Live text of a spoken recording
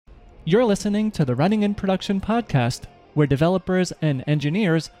You're listening to the Running in Production podcast, where developers and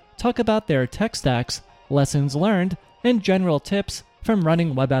engineers talk about their tech stacks, lessons learned, and general tips from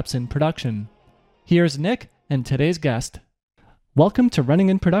running web apps in production. Here's Nick and today's guest. Welcome to Running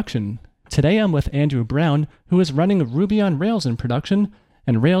in Production. Today I'm with Andrew Brown, who is running Ruby on Rails in production,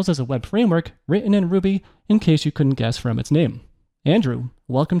 and Rails is a web framework written in Ruby in case you couldn't guess from its name. Andrew,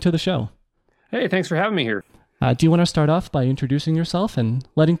 welcome to the show. Hey, thanks for having me here. Do you want to start off by introducing yourself and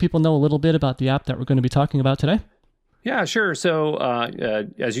letting people know a little bit about the app that we're going to be talking about today? Yeah, sure. So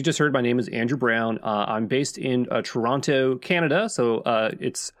as you just heard, my name is Andrew Brown. I'm based in Toronto, Canada. So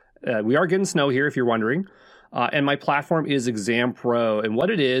we are getting snow here, if you're wondering. And my platform is Exam Pro. And what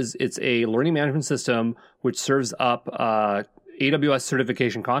it is, it's a learning management system which serves up AWS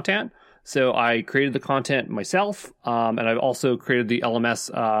certification content. So I created the content myself, and I've also created the LMS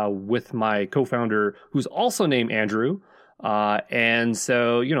with my co-founder, who's also named Andrew. And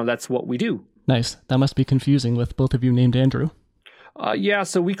so, that's what we do. Nice. That must be confusing with both of you named Andrew. Yeah,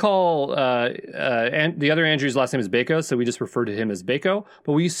 so we call and the other Andrew's last name is Bako, so we just refer to him as Bako.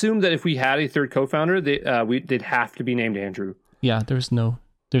 But we assumed that if we had a third co-founder, they'd have to be named Andrew. Yeah, there's no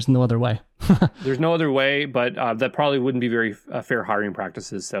other way. There's no other way, but that probably wouldn't be very fair hiring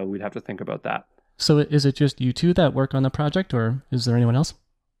practices, so we'd have to think about that. So is it just you two that work on the project, or is there anyone else?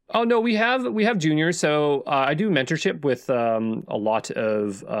 Oh, no, we have juniors. So I do mentorship with a lot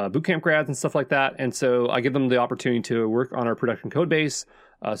of bootcamp grads and stuff like that. And so I give them the opportunity to work on our production code base.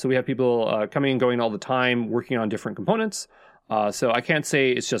 So we have people coming and going all the time, working on different components. So I can't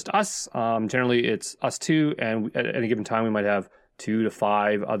say it's just us. Generally, it's us two. And at any given time, we might have 2 to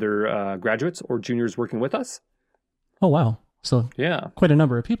 5 other graduates or juniors working with us. Oh, wow. So yeah, quite a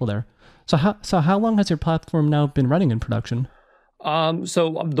number of people there. So how long has your platform now been running in production?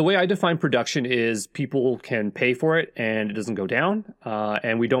 So the way I define production is people can pay for it and it doesn't go down.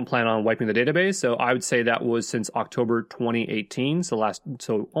 And we don't plan on wiping the database. So I would say that was since October 2018.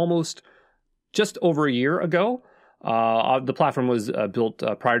 So almost just over a year ago. The platform was built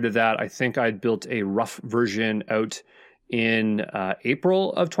prior to that. I think I'd built a rough version out in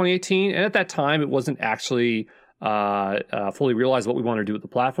April of 2018. And at that time, it wasn't actually fully realized what we wanted to do with the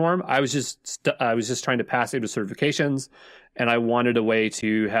platform. I was just trying to pass AWS certifications, and I wanted a way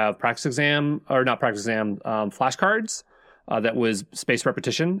to have flashcards that was spaced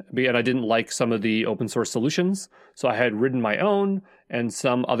repetition. And I didn't like some of the open source solutions, so I had written my own. And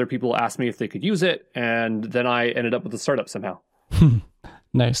some other people asked me if they could use it, and then I ended up with a startup somehow.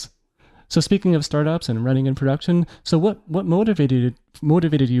 Nice. So speaking of startups and running in production, so what motivated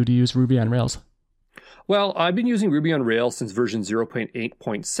you to use Ruby on Rails? Well, I've been using Ruby on Rails since version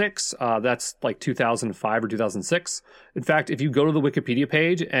 0.8.6. That's like 2005 or 2006. In fact, if you go to the Wikipedia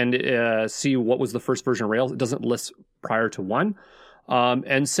page and see what was the first version of Rails, it doesn't list prior to 1.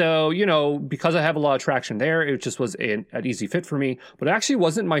 And so, because I have a lot of traction there, it just was an easy fit for me. But it actually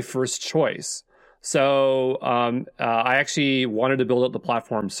wasn't my first choice. So I actually wanted to build out the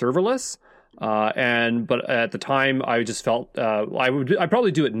platform serverless. But at the time, I just felt I'd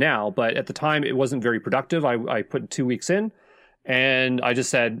probably do it now, but at the time it wasn't very productive. I put 2 weeks in, and I just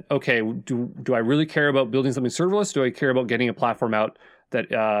said, okay, do I really care about building something serverless? Do I care about getting a platform out that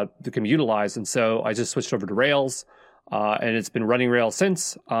can be utilized? And so I just switched over to Rails, and it's been running Rails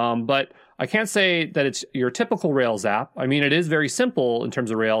since. But I can't say that it's your typical Rails app. I mean, it is very simple in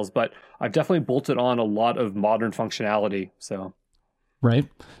terms of Rails, but I've definitely bolted on a lot of modern functionality. So. Right.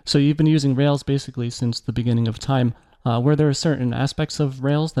 So you've been using Rails basically since the beginning of time. Were there certain aspects of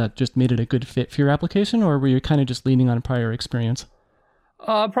Rails that just made it a good fit for your application, or were you kind of just leaning on prior experience?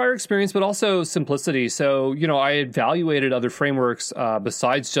 Prior experience, but also simplicity. So, I evaluated other frameworks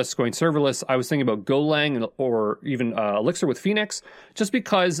besides just going serverless. I was thinking about Golang or even Elixir with Phoenix, just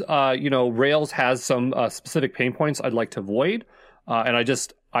because, Rails has some specific pain points I'd like to avoid. And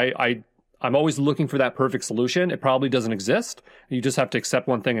I'm always looking for that perfect solution. It probably doesn't exist. You just have to accept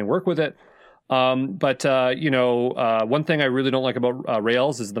one thing and work with it. One thing I really don't like about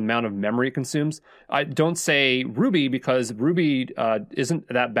Rails is the amount of memory it consumes. I don't say Ruby because Ruby isn't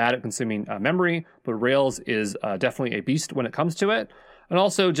that bad at consuming memory, but Rails is definitely a beast when it comes to it. And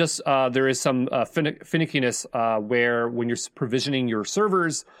also just there is some finickiness where when you're provisioning your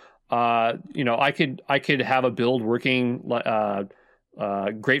servers, I could have a build working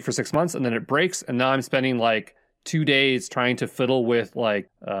great for 6 months, and then it breaks, and now I'm spending like 2 days trying to fiddle with like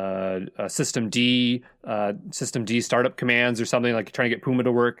system D startup commands or something, like trying to get Puma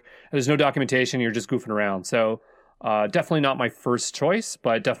to work. And there's no documentation, you're just goofing around. So definitely not my first choice,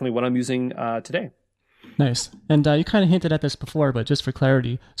 but definitely what I'm using today. Nice. And you kind of hinted at this before, but just for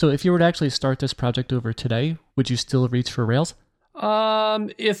clarity, so if you were to actually start this project over today, would you still reach for Rails?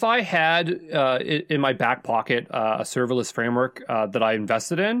 If I had in my back pocket a serverless framework that I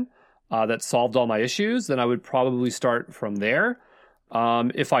invested in that solved all my issues, then I would probably start from there.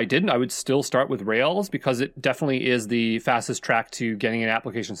 If I didn't, I would still start with Rails because it definitely is the fastest track to getting an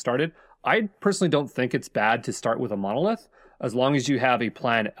application started. I personally don't think it's bad to start with a monolith as long as you have a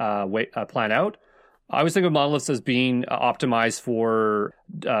plan out. I always think of monoliths as being optimized for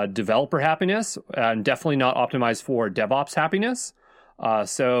developer happiness and definitely not optimized for DevOps happiness.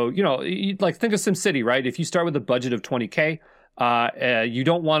 So, like think of SimCity, right? If you start with a budget of 20K, you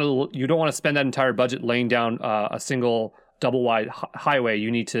don't want to spend that entire budget laying down a single double wide highway.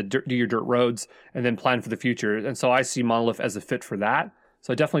 You need to do your dirt roads and then plan for the future. And so I see monolith as a fit for that.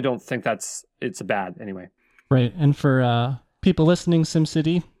 So I definitely don't think it's bad anyway. Right. And for people listening,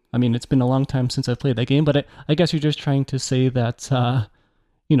 SimCity, I mean, it's been a long time since I've played that game, but I guess you're just trying to say that,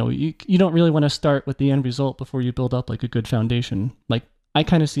 you don't really want to start with the end result before you build up like a good foundation. Like I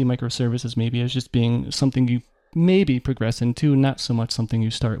kind of see microservices maybe as just being something you maybe progress into, not so much something you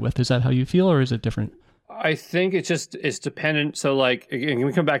start with. Is that how you feel, or is it different? I think it's dependent. So like, again,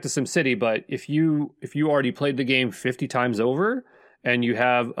 we come back to SimCity, but if you already played the game 50 times over and you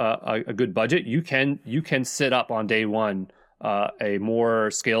have a good budget, you can sit up on day one a more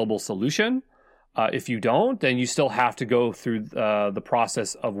scalable solution. If you don't, then you still have to go through the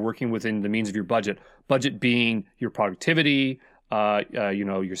process of working within the means of your budget. Budget being your productivity,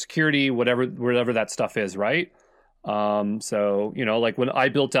 your security, whatever that stuff is, right? So like when I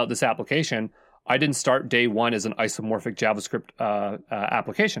built out this application, I didn't start day one as an isomorphic JavaScript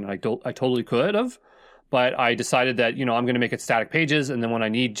application. I totally could have, but I decided that I'm going to make it static pages, and then when I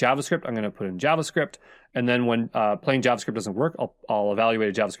need JavaScript, I'm going to put in JavaScript. And then when plain JavaScript doesn't work, I'll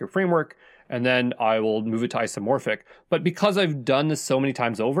evaluate a JavaScript framework, and then I will move it to isomorphic. But because I've done this so many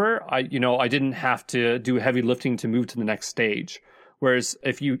times over, I didn't have to do heavy lifting to move to the next stage. Whereas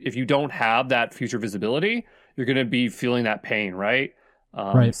if you don't have that future visibility, you're going to be feeling that pain, right?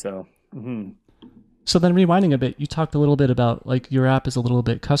 Right. So. Mm-hmm. So then rewinding a bit, you talked a little bit about like your app is a little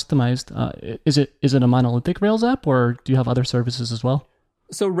bit customized. Is it a monolithic Rails app, or do you have other services as well?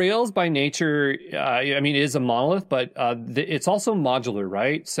 So Rails by nature, is a monolith, but it's also modular,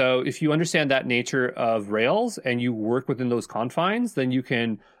 right? So if you understand that nature of Rails and you work within those confines, then you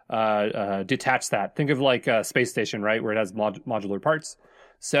can detach that. Think of like a space station, right, where it has modular parts.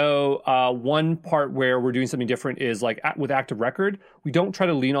 So one part where we're doing something different is like with Active Record, we don't try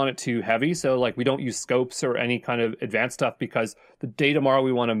to lean on it too heavy. So like we don't use scopes or any kind of advanced stuff because the day tomorrow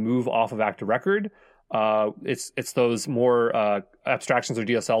we want to move off of Active Record. It's those more abstractions or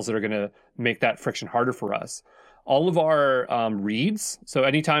DSLs that are going to make that friction harder for us. All of our reads, so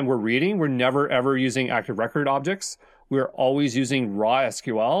anytime we're reading, we're never ever using Active Record objects. We're always using raw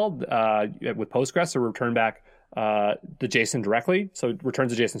SQL with Postgres to return back the JSON directly. So it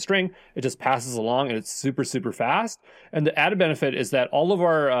returns a JSON string. It just passes along and it's super, super fast. And the added benefit is that all of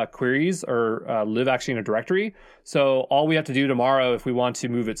our queries live actually in a directory. So all we have to do tomorrow, if we want to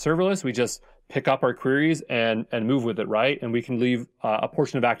move it serverless, we just pick up our queries and move with it, right? And we can leave a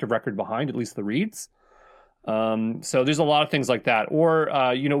portion of Active Record behind, at least the reads. So there's a lot of things like that. Or,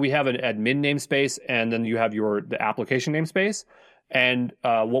 we have an admin namespace and then you have the application namespace. And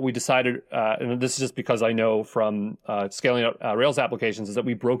what we decided, and this is just because I know from scaling up Rails applications, is that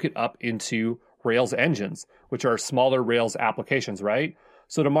we broke it up into Rails engines, which are smaller Rails applications, right?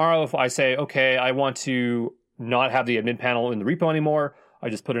 So tomorrow, if I say, okay, I want to not have the admin panel in the repo anymore, I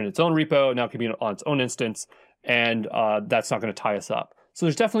just put it in its own repo. Now it can be on its own instance, and that's not going to tie us up. So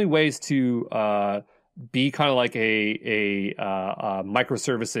there's definitely ways to be kind of like a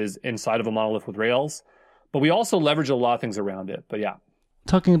microservices inside of a monolith with Rails. But we also leverage a lot of things around it. But yeah.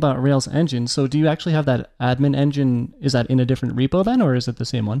 Talking about Rails engine, so do you actually have that admin engine? Is that in a different repo then, or is it the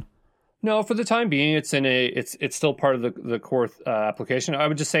same one? No, for the time being, it's still part of the core application. I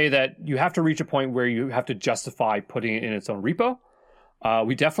would just say that you have to reach a point where you have to justify putting it in its own repo.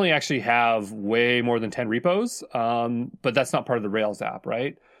 We definitely actually have way more than 10 repos, but that's not part of the Rails app,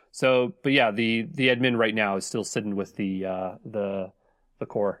 right? So, but yeah, the admin right now is still sitting with the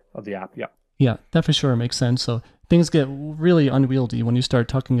core of the app. Yeah. Yeah, that for sure makes sense. So things get really unwieldy when you start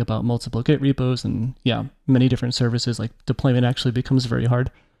talking about multiple Git repos and many different services. Like deployment actually becomes very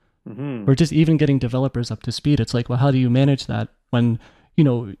hard. Mm-hmm. Or just even getting developers up to speed. It's like, well, how do you manage that when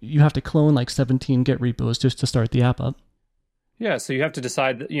you have to clone like 17 Git repos just to start the app up? Yeah, so you have to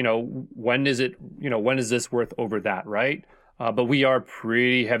decide, when is this worth over that, right? But we are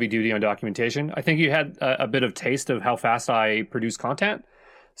pretty heavy duty on documentation. I think you had a bit of taste of how fast I produce content.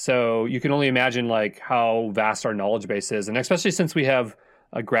 So you can only imagine like how vast our knowledge base is. And especially since we have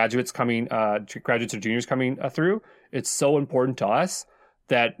graduates or juniors coming through, it's so important to us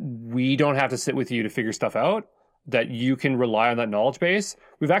that we don't have to sit with you to figure stuff out, that you can rely on that knowledge base.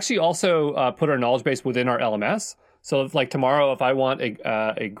 We've actually also put our knowledge base within our LMS. So if, like tomorrow, if I want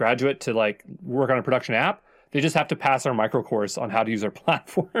a graduate to like work on a production app, they just have to pass our micro course on how to use our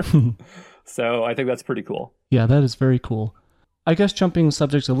platform. So I think that's pretty cool. Yeah, that is very cool. I guess jumping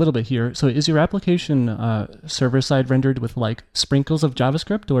subjects a little bit here. So is your application server side rendered with like sprinkles of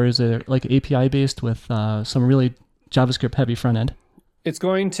JavaScript, or is it like API based with some really JavaScript heavy front end? It's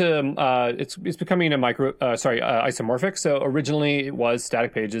going to it's becoming a isomorphic. So originally it was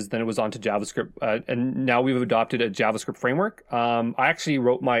static pages, then it was onto JavaScript, and now we've adopted a JavaScript framework. I actually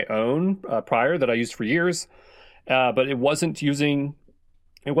wrote my own prior that I used for years, but it wasn't using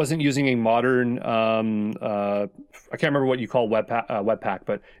a modern I can't remember what you call Webpack,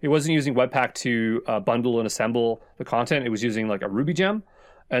 but it wasn't using Webpack to bundle and assemble the content. It was using like a Ruby gem,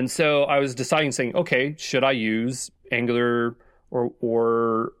 and so I was deciding, saying, okay, should I use Angular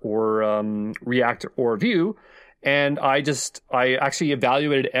or React or Vue? And I actually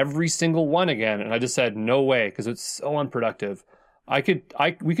evaluated every single one again, and I just said no way, because it's so unproductive. We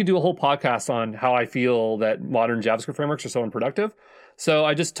could do a whole podcast on how I feel that modern JavaScript frameworks are so unproductive. So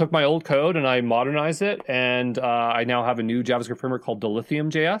I just took my old code and I modernized it, and I now have a new JavaScript framework called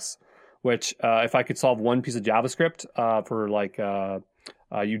Dilithium.js, which if I could solve one piece of JavaScript for like,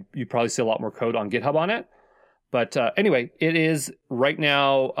 you'd probably see a lot more code on GitHub on it. But anyway, it is right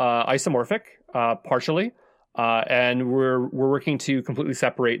now isomorphic partially, and we're working to completely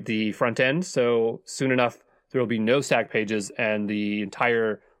separate the front end. So soon enough, there will be no static pages, and the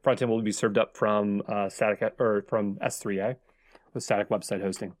entire front end will be served up from from S3A. With static website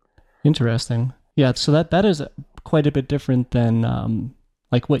hosting. Interesting. Yeah, so that is quite a bit different than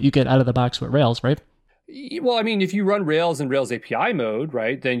like what you get out of the box with Rails, right? Well, I mean, if you run Rails in Rails API mode,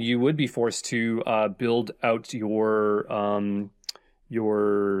 right, then you would be forced to build out your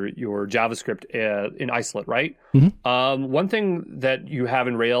JavaScript in isolate, right? Mm-hmm. One thing that you have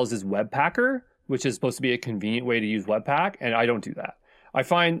in Rails is Webpacker, which is supposed to be a convenient way to use Webpack, and I don't do that. I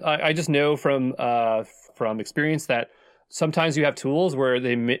find I just know from experience that sometimes you have tools where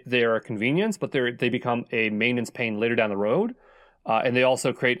they are a convenience, but they become a maintenance pain later down the road. And they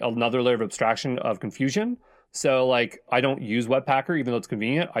also create another layer of abstraction of confusion. So like, I don't use Webpacker, even though it's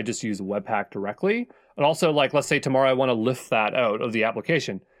convenient. I just use Webpack directly. And also, like, let's say tomorrow I want to lift that out of the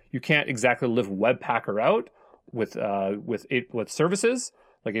application. You can't exactly lift Webpacker out with services,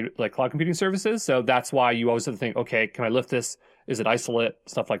 like cloud computing services. So that's why you always have to think, okay, can I lift this? Is it isolate?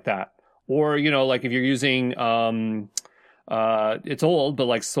 Stuff like that. Or, like if you're using... it's old, but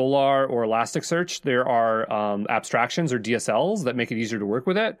like Solar or Elasticsearch, there are abstractions or DSLs that make it easier to work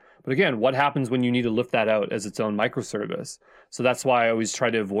with it. But again, what happens when you need to lift that out as its own microservice? So that's why I always try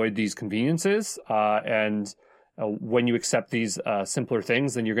to avoid these conveniences. And when you accept these simpler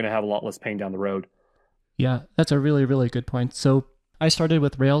things, then you're going to have a lot less pain down the road. Yeah, that's a really, really good point. So I started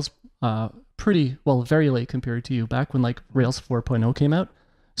with Rails very late compared to you, back when like Rails 4.0 came out.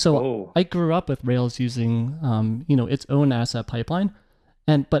 So I grew up with Rails using, its own asset pipeline,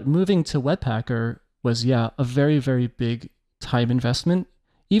 but moving to Webpacker was, a very, very big time investment,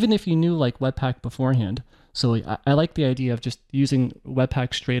 even if you knew like Webpack beforehand. So I like the idea of just using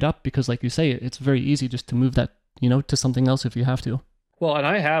Webpack straight up, because like you say, it's very easy just to move that, to something else if you have to. Well, and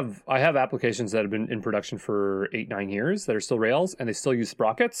I have applications that have been in production for 8-9 years that are still Rails, and they still use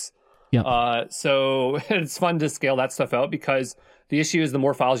sprockets. Yeah. So it's fun to scale that stuff out, because the issue is the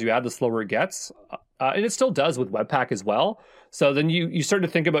more files you add, the slower it gets. And it still does with Webpack as well. So then you start to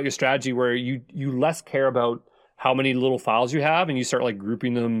think about your strategy where you less care about how many little files you have, and you start like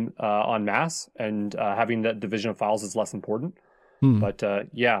grouping them en masse, and having that division of files is less important. But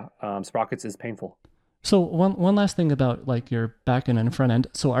Sprockets is painful. So one last thing about like your backend and front end.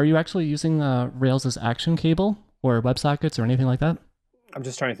 So are you actually using Rails as Action Cable or WebSockets or anything like that? I'm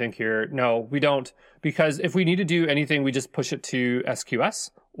just trying to think here. No, we don't, because if we need to do anything, we just push it to SQS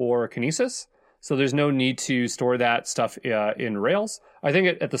or Kinesis. So there's no need to store that stuff in Rails. I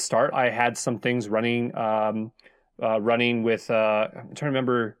think at the start I had some things running with. I'm trying to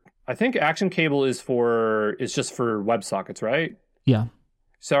remember. I think Action Cable is just for WebSockets, right? Yeah.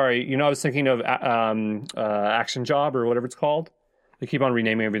 Sorry, I was thinking of Action Job or whatever it's called. They keep on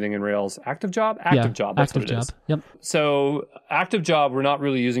renaming everything in Rails. Active Job? Active Job, that's what it is. Yep. So Active Job, we're not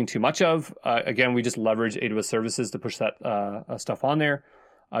really using too much of. Again, we just leverage AWS services to push that stuff on there.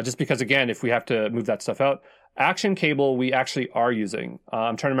 Just because, again, if we have to move that stuff out. Action Cable, we actually are using.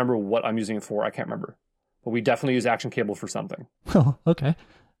 I'm trying to remember what I'm using it for. I can't remember. But we definitely use Action Cable for something. Oh, okay.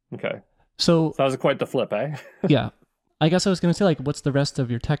 Okay. So that was quite the flip, eh? Yeah. I guess I was going to say, like, what's the rest of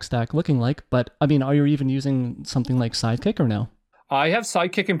your tech stack looking like? But I mean, are you even using something like Sidekick or no? I have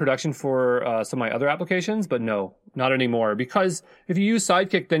Sidekick in production for some of my other applications, but no, not anymore. Because if you use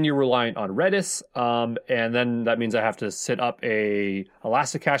Sidekick, then you're reliant on Redis, and then that means I have to set up a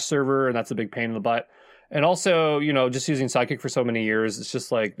Elasticache server, and that's a big pain in the butt. And also, just using Sidekick for so many years, it's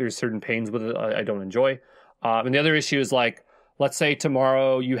just like there's certain pains with it I don't enjoy. And the other issue is like, let's say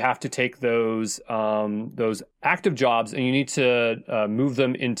tomorrow you have to take those active jobs and you need to move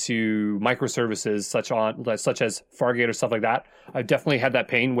them into microservices such as Fargate or stuff like that. I've definitely had that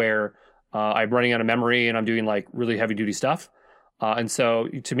pain where I'm running out of memory and I'm doing like really heavy duty stuff. And so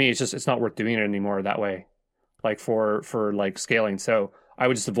to me, it's not worth doing it anymore that way, like for like scaling. So I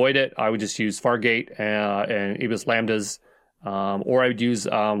would just avoid it. I would just use Fargate and EBS Lambdas, or I would use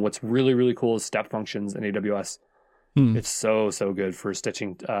what's really, really cool is step functions in AWS. It's so good for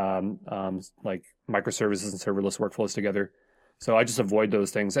stitching like microservices and serverless workflows together. So I just avoid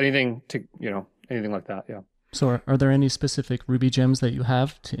those things. Anything like that. Yeah. So are there any specific Ruby gems that you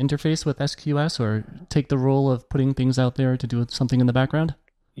have to interface with SQS or take the role of putting things out there to do something in the background?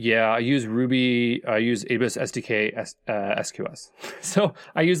 Yeah, I use Ruby. I use AWS SDK SQS. So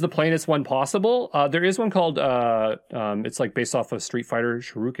I use the plainest one possible. There is one called it's like based off of Street Fighter,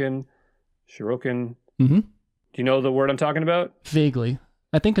 Shuriken. Mm-hmm. Do you know the word I'm talking about? Vaguely.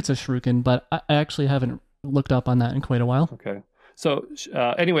 I think it's a shuriken, but I actually haven't looked up on that in quite a while. Okay. So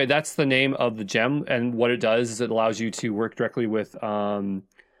anyway, that's the name of the gem. And what it does is it allows you to work directly with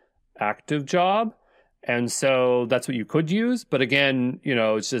ActiveJob. And so that's what you could use. But again,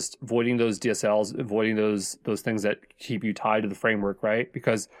 it's just avoiding those DSLs, avoiding those things that keep you tied to the framework, right?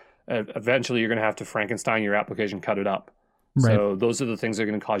 Because eventually you're going to have to Frankenstein your application, cut it up. Right. So those are the things that are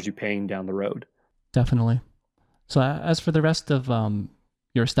going to cause you pain down the road. Definitely. So as for the rest of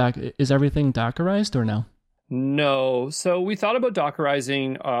your stack, is everything Dockerized or no? No. So we thought about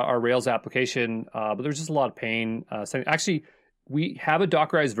Dockerizing our Rails application, but there's just a lot of pain. Actually, we have a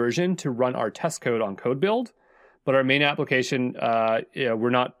Dockerized version to run our test code on CodeBuild, but our main application,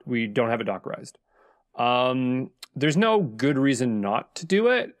 we don't have it Dockerized. There's no good reason not to do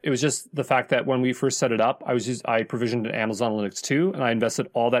it. It was just the fact that when we first set it up, I provisioned an Amazon Linux 2, and I invested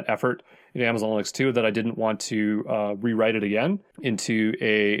all that effort in Amazon Linux 2 that I didn't want to rewrite it again into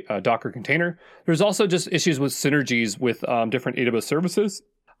a Docker container. There's also just issues with synergies with different AWS services.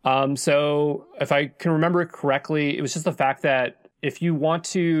 So if I can remember it correctly, it was just the fact that if you want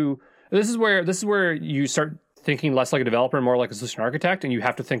to, this is where you start thinking less like a developer and more like a solution architect, and you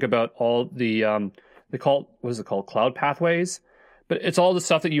have to think about all the cloud pathways, but it's all the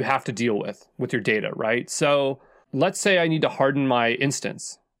stuff that you have to deal with your data, right? So let's say I need to harden my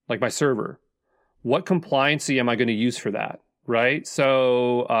instance, like my server. What compliancy am I going to use for that, right?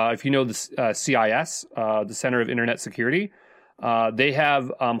 So if you know the CIS, the Center of Internet Security, they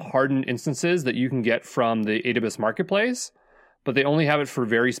have hardened instances that you can get from the AWS Marketplace, but they only have it for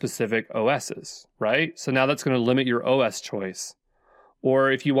very specific OSs, right? So now that's going to limit your OS choice.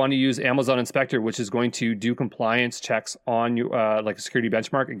 Or if you want to use Amazon Inspector, which is going to do compliance checks on your, like a security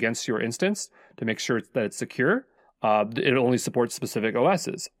benchmark against your instance to make sure that it's secure, it only supports specific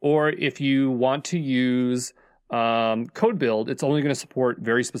OSs. Or if you want to use CodeBuild, it's only going to support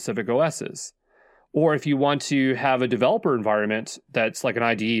very specific OSs. Or if you want to have a developer environment that's like an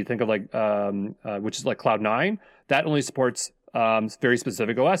IDE, think of like, which is like Cloud9, that only supports very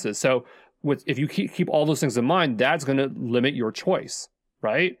specific OSs. So if you keep all those things in mind, that's going to limit your choice,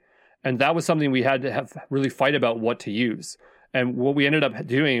 right? And that was something we had to really fight about what to use. And what we ended up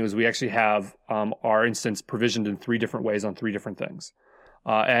doing was we actually have our instance provisioned in 3 different ways on 3 different things.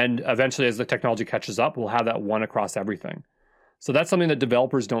 And eventually, as the technology catches up, we'll have that one across everything. So that's something that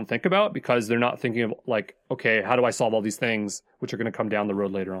developers don't think about because they're not thinking of like, okay, how do I solve all these things, which are going to come down the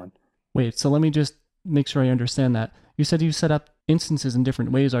road later on. Wait, so let me just make sure I understand that. You said you set up instances in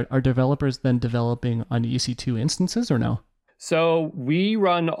different ways. Are developers then developing on EC2 instances or no? So we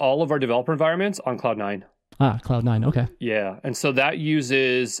run all of our developer environments on Cloud9. Cloud9, okay. Yeah, and so that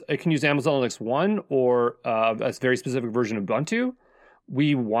it can use Amazon Linux 1 or a very specific version of Ubuntu.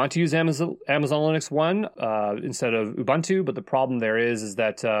 We want to use Amazon Linux 1 instead of Ubuntu, but the problem there is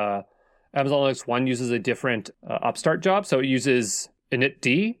that Amazon Linux 1 uses a different upstart job, so it uses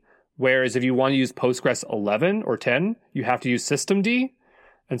initd, whereas if you want to use Postgres 11 or 10, you have to use systemd,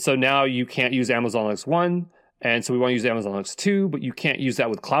 and so now you can't use Amazon Linux 1, and so we want to use Amazon Linux 2, but you can't use that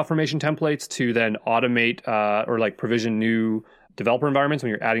with CloudFormation templates to then automate or like provision new developer environments when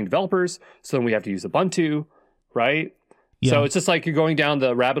you're adding developers, so then we have to use Ubuntu, right? Yeah. So it's just like you're going down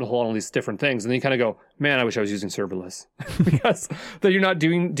the rabbit hole on all these different things. And then you kind of go, man, I wish I was using serverless because you're not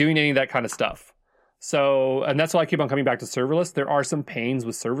doing any of that kind of stuff. So, and that's why I keep on coming back to serverless. There are some pains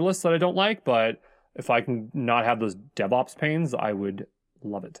with serverless that I don't like, but if I can not have those DevOps pains, I would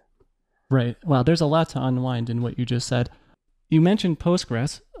love it. Right. Wow, there's a lot to unwind in what you just said. You mentioned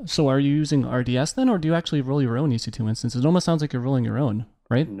Postgres. So are you using RDS then, or do you actually roll your own EC2 instance? It almost sounds like you're rolling your own,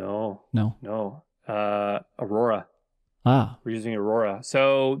 right? No. No. Aurora. Ah. We're using Aurora.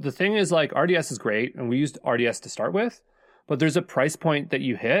 So the thing is, like, RDS is great, and we used RDS to start with, but there's a price point that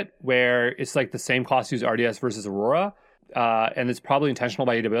you hit where it's like the same cost to use RDS versus Aurora, and it's probably intentional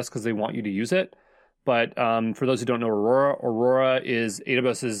by AWS because they want you to use it. But for those who don't know Aurora is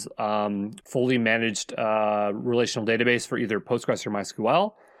AWS's fully managed relational database for either Postgres or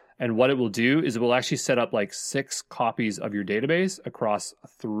MySQL. And what it will do is it will actually set up like 6 copies of your database across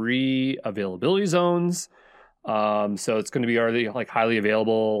 3 availability zones. So it's going to be already like highly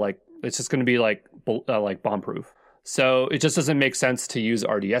available. Like it's just going to be like bomb proof. So it just doesn't make sense to use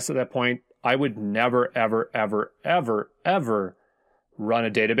RDS at that point. I would never, ever, ever, ever, ever run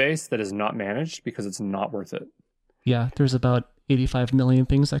a database that is not managed because it's not worth it. Yeah, there's about 85 million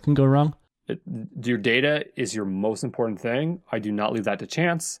things that can go wrong. Your data is your most important thing. I do not leave that to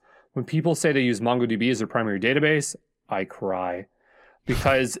chance. When people say they use MongoDB as their primary database, I cry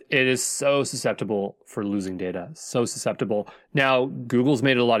because it is so susceptible for losing data. So susceptible. Now, Google's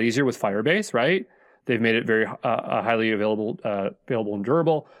made it a lot easier with Firebase, right? They've made it very highly available and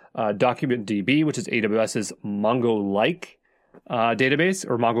durable. DocumentDB, which is AWS's Mongo-like database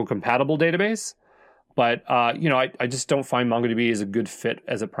or Mongo compatible database. But, I just don't find MongoDB is a good fit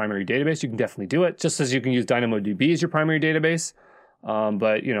as a primary database. You can definitely do it, just as you can use DynamoDB as your primary database.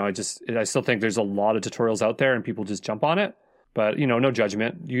 But, I still think there's a lot of tutorials out there and people just jump on it. But, no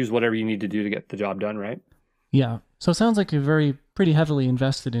judgment. Use whatever you need to do to get the job done, right? Yeah. So it sounds like you're pretty heavily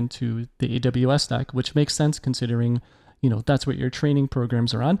invested into the AWS stack, which makes sense considering, that's what your training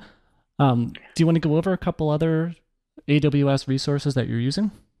programs are on. Do you want to go over a couple other AWS resources that you're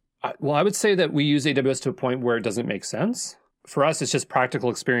using? Well, I would say that we use AWS to a point where it doesn't make sense. For us, it's just practical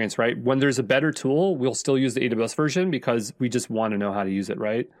experience, right? When there's a better tool, we'll still use the AWS version because we just want to know how to use it,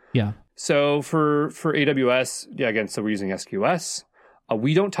 right? Yeah. So for AWS, again, so we're using SQS.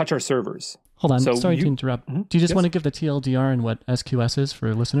 We don't touch our servers. Hold on. Sorry to interrupt. Mm-hmm. Do you just want to give the TLDR and what SQS is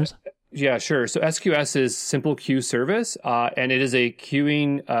for listeners? Yeah, sure. So SQS is Simple Queue Service, and it is a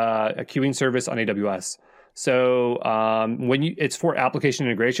queuing service on AWS. So it's for application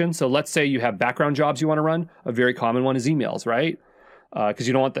integration. So let's say you have background jobs you want to run. A very common one is emails, right? Because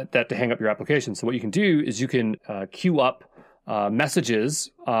you don't want that to hang up your application. So what you can do is you can queue up messages,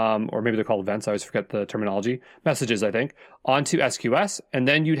 or maybe they're called events. I always forget the terminology. Messages, I think, onto SQS. And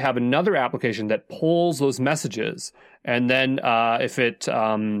then you'd have another application that pulls those messages. And then if it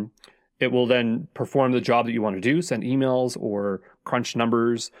will then perform the job that you want to do, send emails or crunch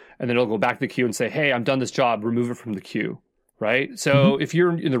numbers, and then it'll go back to the queue and say, hey, I'm done this job, remove it from the queue, right? So if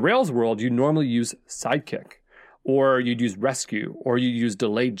you're in the Rails world, you normally use Sidekick, or you'd use Rescue, or you use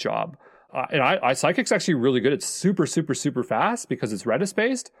Delayed Job. And Sidekick's actually really good. It's super, super, super fast because it's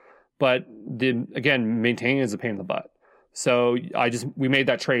Redis-based, but maintaining is a pain in the butt. So we made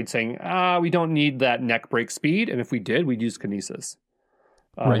that trade saying, we don't need that neck break speed, and if we did, we'd use Kinesis.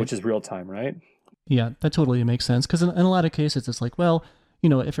 Right. Which is real time, right? Yeah, that totally makes sense. Because in a lot of cases, it's like, well,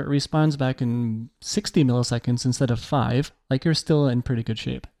 if it responds back in 60 milliseconds instead of 5, like you're still in pretty good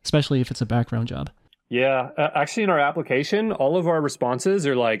shape, especially if it's a background job. Yeah, actually in our application, all of our responses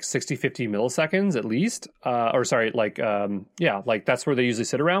are like 60, 50 milliseconds at least. That's where they usually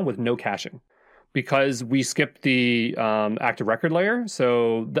sit around with no caching. Because we skipped the active record layer.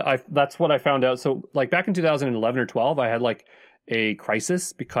 So that's what I found out. So like back in 2011 or 12, I had like a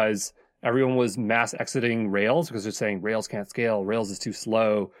crisis because everyone was mass exiting Rails because they're saying Rails can't scale, Rails is too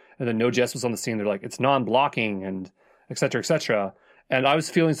slow. And then Node.js was on the scene. They're like, it's non-blocking and et cetera, et cetera. And I was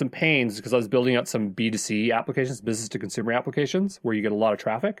feeling some pains because I was building out some B2C applications, business to consumer applications, where you get a lot of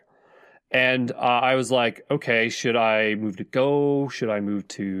traffic. And I was like, okay, should I move to Go? Should I move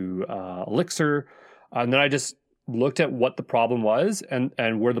to Elixir? And then I just looked at what the problem was and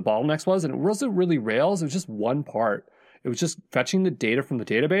where the bottlenecks was. And it wasn't really Rails. It was just one part. It was just fetching the data from the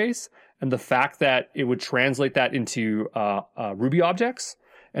database and the fact that it would translate that into Ruby objects.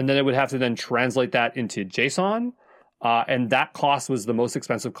 And then it would have to then translate that into JSON. And that cost was the most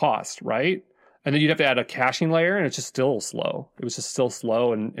expensive cost, right? And then you'd have to add a caching layer, and it's just still slow. It was just still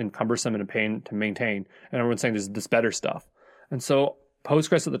slow and cumbersome and a pain to maintain. And everyone's saying there's this better stuff. And so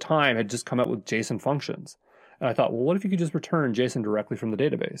Postgres at the time had just come out with JSON functions. And I thought, well, what if you could just return JSON directly from the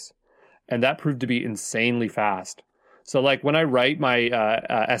database? And that proved to be insanely fast. So like when I write my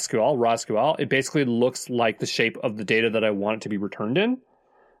SQL, raw SQL, it basically looks like the shape of the data that I want it to be returned in.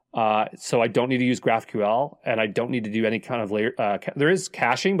 So I don't need to use GraphQL, and I don't need to do any kind of layer. There is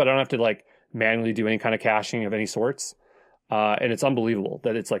caching, but I don't have to like manually do any kind of caching of any sorts. And it's unbelievable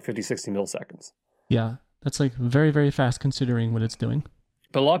that it's like 50, 60 milliseconds. Yeah, that's like very, very fast considering what it's doing.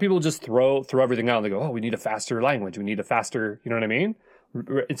 But a lot of people just throw everything out. And they go, "Oh, we need a faster language. We need a faster," you know what I mean?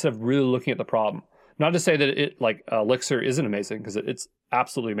 Instead of really looking at the problem. Not to say that it like Elixir isn't amazing, because it's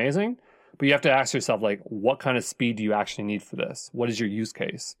absolutely amazing. But you have to ask yourself, like, what kind of speed do you actually need for this? What is your use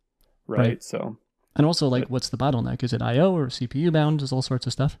case? Right. So, and also, like, what's the bottleneck? Is it I/O or CPU bound? There's all sorts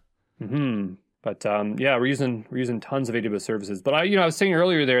of stuff. But yeah, we're using tons of AWS services. But I was saying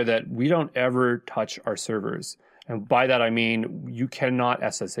earlier there that we don't ever touch our servers, and by that I mean you cannot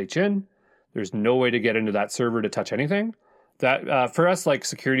SSH in. There's no way to get into that server to touch anything. That for us, like,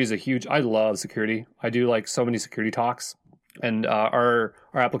 security is a huge. I love security. I do like so many security talks, and our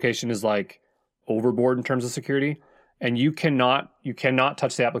application is like overboard in terms of security. And you cannot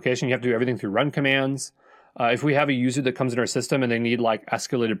touch the application. You have to do everything through run commands. If we have a user that comes in our system and they need like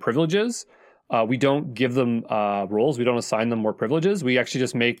escalated privileges, we don't give them roles. We don't assign them more privileges. We actually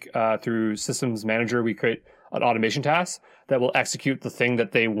just make through Systems Manager, we create an automation task that will execute the thing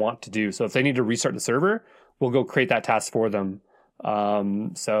that they want to do. So if they need to restart the server, we'll go create that task for them.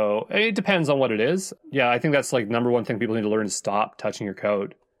 So it depends on what it is. Yeah, I think that's like number one thing people need to learn is stop touching your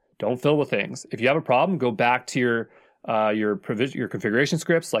code. Don't fill with things. If you have a problem, go back to your configuration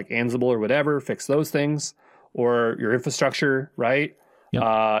scripts like Ansible or whatever, fix those things, or your infrastructure, right? Yep.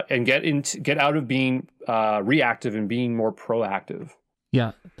 And get out of being reactive and being more proactive.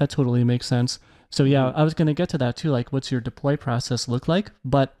 Yeah, that totally makes sense. So yeah, I was going to get to that too. Like, what's your deploy process look like?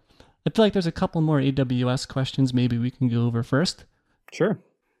 But I feel like there's a couple more AWS questions maybe we can go over first. Sure.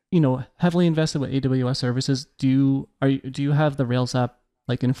 Heavily invested with AWS services. Do you have the Rails app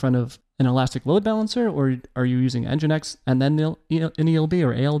like in front of an Elastic Load Balancer, or are you using Nginx and then an ELB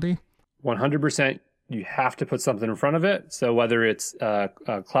or ALB? 100%. You have to put something in front of it. So whether it's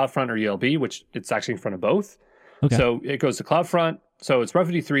CloudFront or ELB, which it's actually in front of both. Okay. So it goes to CloudFront. So it's Route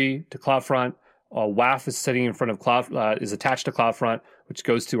 53 to CloudFront. WAF is sitting in front of is attached to CloudFront, which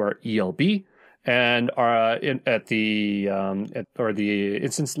goes to our ELB. And at the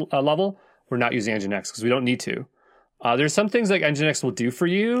instance level, we're not using Nginx because we don't need to. There's some things like Nginx will do for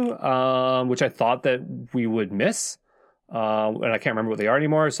you, which I thought that we would miss, and I can't remember what they are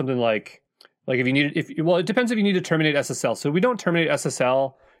anymore. Something like if you need it depends if you need to terminate SSL. So we don't terminate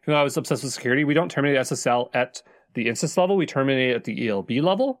SSL. Even though I was obsessed with security, we don't terminate SSL at the instance level. We terminate it at the ELB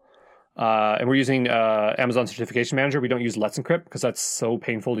level, and we're using Amazon Certification Manager. We don't use Let's Encrypt because that's so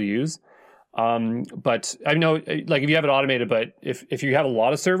painful to use. But I know, like, if you have it automated, but if you have a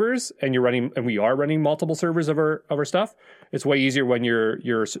lot of servers and we are running multiple servers of our stuff, it's way easier when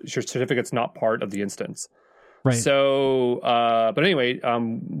your certificate's not part of the instance. Right. So, but anyway,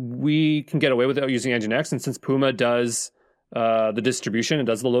 we can get away with it using Nginx, and since Puma does the distribution and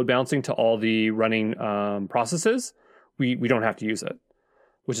does the load balancing to all the running processes, we don't have to use it,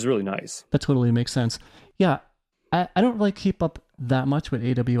 which is really nice. That totally makes sense. Yeah, I don't really keep up that much with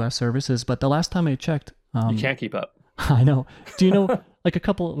AWS services, but the last time I checked, you can't keep up. I know. Do you know, like it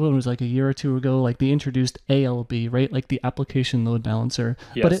was like a year or two ago, like they introduced ALB, right? Like the application load balancer.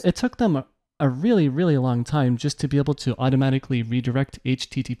 Yes. But it took them a really, really long time just to be able to automatically redirect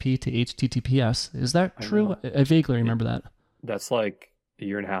HTTP to HTTPS. Is that true? I vaguely remember that. That's like a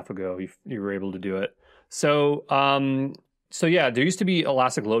year and a half ago. You were able to do it. So yeah, there used to be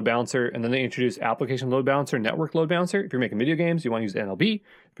Elastic Load Balancer, and then they introduced Application Load Balancer, Network Load Balancer. If you're making video games, you want to use NLB.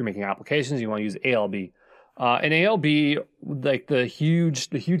 If you're making applications, you want to use ALB. And ALB, like the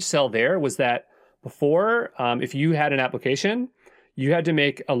huge sell there was that before, if you had an application, you had to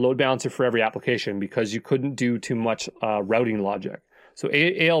make a load balancer for every application because you couldn't do too much routing logic. So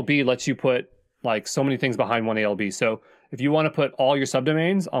ALB lets you put like so many things behind one ALB. So if you want to put all your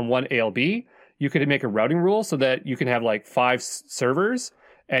subdomains on one ALB, you could make a routing rule so that you can have like 5 servers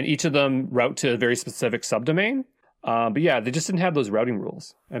and each of them route to a very specific subdomain. But yeah, they just didn't have those routing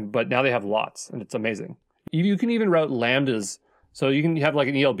rules. But now they have lots, and it's amazing. You can even route lambdas. So you can have like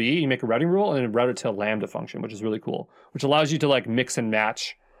an ELB, you make a routing rule, and then route it to a lambda function, which is really cool, which allows you to like mix and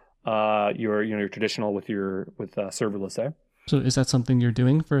match your traditional with serverless there. So is that something you're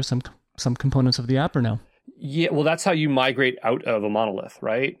doing for some components of the app or no? Yeah, well, that's how you migrate out of a monolith,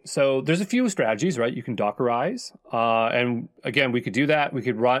 right? So there's a few strategies, right? You can Dockerize, and again, we could do that. We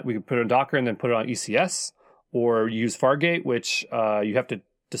could put it on Docker and then put it on ECS, or use Fargate, which you have to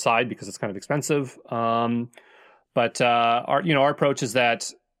decide because it's kind of expensive. But our approach is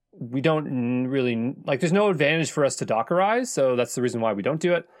that we don't really there's no advantage for us to Dockerize, so that's the reason why we don't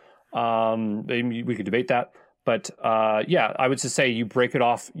do it. Maybe we could debate that. But yeah, I would just say you break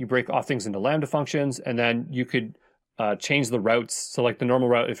off things into Lambda functions, and then you could change the routes. So like the normal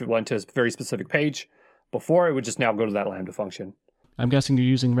route, if it went to a very specific page before, it would just now go to that Lambda function. I'm guessing you're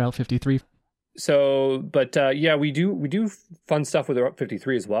using Route 53. So, but yeah, we do fun stuff with Route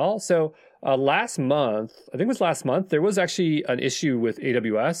 53 as well. So last month, I think it was last month, there was actually an issue with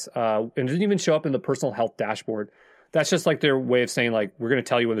AWS, and it didn't even show up in the personal health dashboard. That's just like their way of saying like, we're going to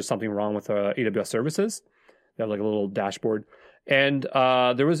tell you when there's something wrong with AWS services. They have like a little dashboard. And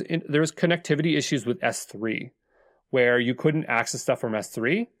there was connectivity issues with S3 where you couldn't access stuff from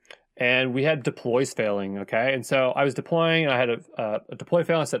S3. And we had deploys failing, okay? And so I was deploying, and I had a deploy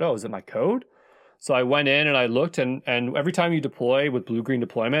fail. I said, oh, is it my code? So I went in and I looked, and every time you deploy with blue-green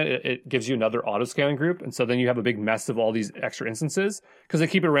deployment, it gives you another auto-scaling group. And so then you have a big mess of all these extra instances because they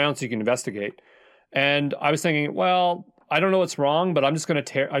keep it around so you can investigate. And I was thinking, well, I don't know what's wrong, but I'm just going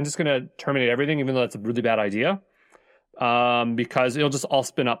to terminate everything, even though that's a really bad idea, because it'll just all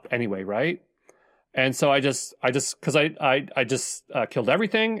spin up anyway, right? And so I just killed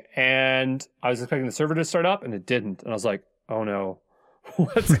everything, and I was expecting the server to start up, and it didn't. And I was like, oh no,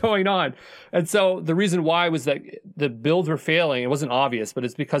 what's going on? And so the reason why was that the builds were failing. It wasn't obvious, but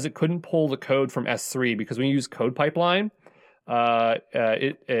it's because it couldn't pull the code from S3, because when you use Code Pipeline,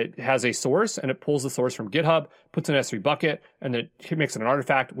 it has a source, and it pulls the source from GitHub, puts it in an S3 bucket, and then it makes it an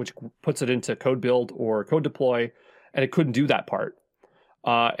artifact, which puts it into code build or code deploy, and it couldn't do that part.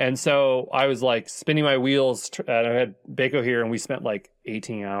 And so I was like spinning my wheels, and I had Bako here, and we spent like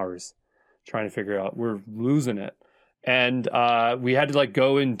 18 hours trying to figure out, we're losing it. And we had to like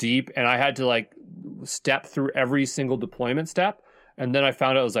go in deep, and I had to like step through every single deployment step. And then I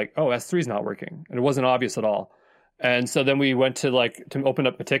found out, I was like, oh, S3 is not working. And it wasn't obvious at all. And so then we went to open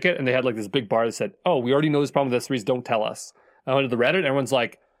up a ticket, and they had like this big bar that said, oh, we already know this problem with S3s, don't tell us. I went to the Reddit, and everyone's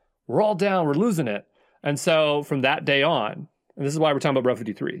like, we're all down, we're losing it. And so from that day on, and this is why we're talking about Route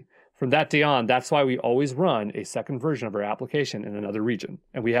 53. From that day on, that's why we always run a second version of our application in another region.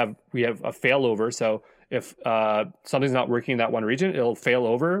 And we have a failover. So if something's not working in that one region, it'll fail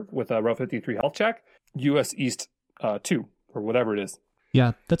over with a Route 53 health check, US East 2, or whatever it is.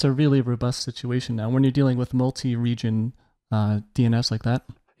 Yeah, that's a really robust situation now when you're dealing with multi-region DNS like that.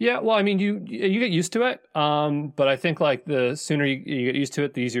 Yeah, well, I mean, you get used to it, but I think like the sooner you get used to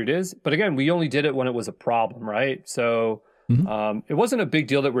it, the easier it is. But again, we only did it when it was a problem, right? So it wasn't a big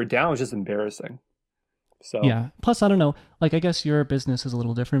deal that we're down; it was just embarrassing. So yeah. Plus, I don't know. Like, I guess your business is a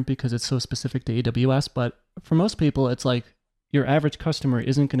little different because it's so specific to AWS. But for most people, it's like your average customer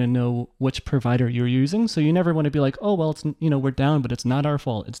isn't going to know which provider you're using, so you never want to be like, oh, well, it's we're down, but it's not our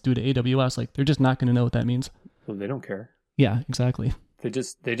fault. It's due to AWS. Like, they're just not going to know what that means. Well, they don't care. Yeah, exactly. They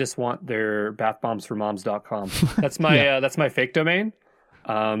just want their bathbombsformoms.com. That's my that's my fake domain.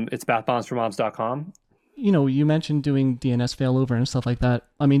 It's bathbombsformoms.com. You mentioned doing DNS failover and stuff like that.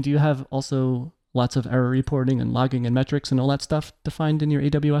 I mean, do you have also lots of error reporting and logging and metrics and all that stuff defined in your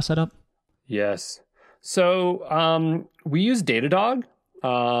AWS setup? Yes. So we use Datadog,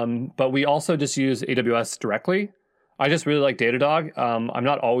 but we also just use AWS directly. I just really like Datadog. I'm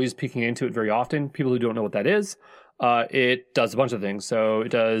not always peeking into it very often. People who don't know what that is, it does a bunch of things. So it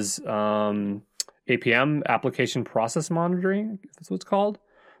does APM, application process monitoring, if that's what it's called.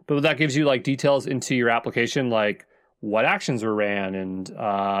 But that gives you like details into your application, like what actions were ran, and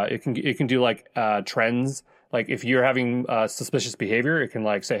it can do like trends. Like if you're having suspicious behavior, it can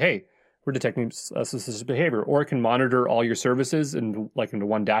like say, hey, we're detecting suspicious behavior, or it can monitor all your services into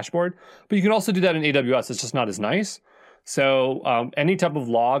one dashboard. But you can also do that in AWS. It's just not as nice. So any type of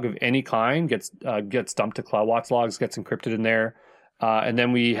log of any kind gets dumped to CloudWatch logs, gets encrypted in there. And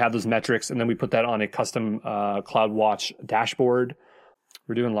then we have those metrics, and then we put that on a custom CloudWatch dashboard.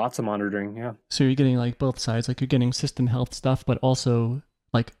 We're doing lots of monitoring, yeah. So you're getting like both sides, like you're getting system health stuff, but also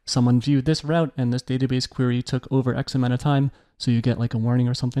like someone viewed this route and this database query took over X amount of time, so you get like a warning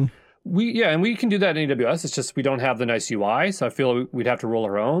or something. And we can do that in AWS. It's just we don't have the nice UI, so I feel we'd have to roll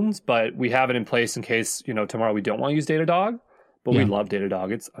our own, but we have it in place in case, tomorrow we don't want to use Datadog, but we love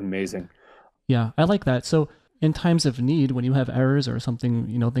Datadog. It's amazing. Yeah, I like that. So in times of need, when you have errors or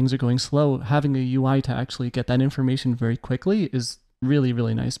something, things are going slow, having a UI to actually get that information very quickly is really,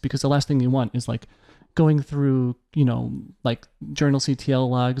 really nice, because the last thing you want is like going through, like journal CTL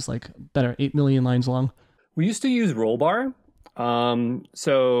logs like that are 8 million lines long. We used to use Rollbar.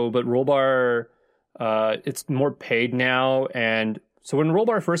 But Rollbar, it's more paid now. And so when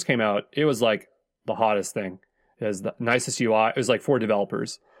Rollbar first came out, it was like the hottest thing. It was the nicest UI. It was like for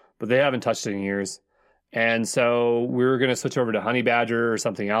developers, but they haven't touched it in years. And so we were going to switch over to Honeybadger or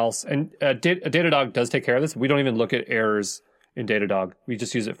something else. And Datadog does take care of this. We don't even look at errors in Datadog. We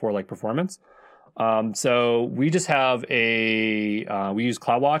just use it for like performance. So we just have we use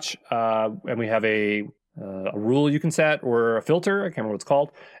CloudWatch, and we have a rule you can set or a filter. I can't remember what it's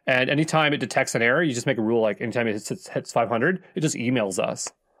called. And anytime it detects an error, you just make a rule like anytime it hits 500, it just emails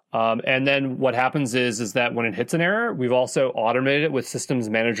us. And then what happens is that when it hits an error, we've also automated it with Systems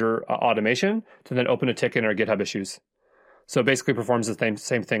Manager automation to then open a ticket in our GitHub issues. So it basically performs the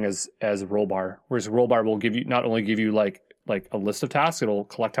same thing as Rollbar, whereas Rollbar will not only give you like a list of tasks, it'll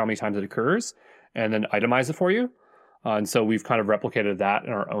collect how many times it occurs and then itemize it for you. And so we've kind of replicated that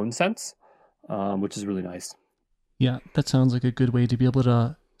in our own sense, which is really nice. Yeah, that sounds like a good way to be able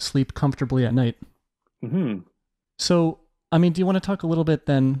to sleep comfortably at night. Mm-hmm. So, I mean, do you want to talk a little bit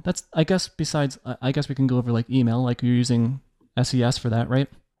then? I guess we can go over like email, like you're using SES for that, right?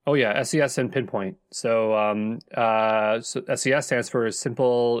 Oh yeah, SES and Pinpoint. So, so SES stands for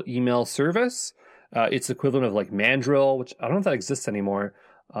Simple Email Service. It's equivalent of like Mandrill, which I don't know if that exists anymore,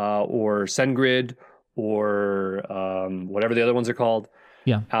 or SendGrid, or whatever the other ones are called.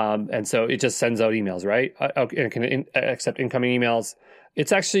 Yeah. And so it just sends out emails, right? And it can accept incoming emails.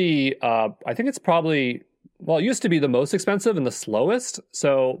 It's actually, I think it's probably, well, it used to be the most expensive and the slowest.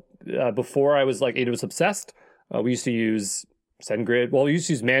 So before I was like AWS obsessed, we used to use SendGrid. Well, we used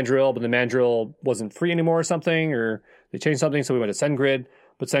to use Mandrill, but the Mandrill wasn't free anymore or something, or they changed something. So we went to SendGrid.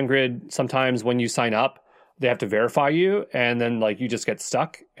 But SendGrid, sometimes when you sign up, they have to verify you, and then like you just get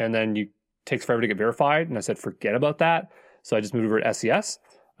stuck, and then it takes forever to get verified. And I said, forget about that. So I just moved over to SES,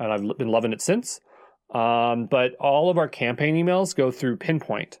 and I've been loving it since. But all of our campaign emails go through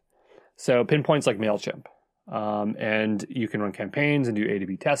Pinpoint. So Pinpoint's like MailChimp. And you can run campaigns and do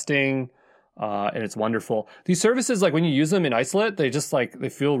A/B testing, and it's wonderful. These services, like when you use them in isolate, they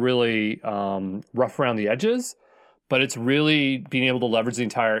feel really rough around the edges. But it's really being able to leverage the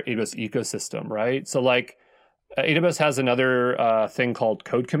entire AWS ecosystem, right? So like AWS has another thing called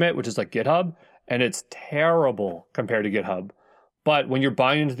Code Commit, which is like GitHub, and it's terrible compared to GitHub. But when you're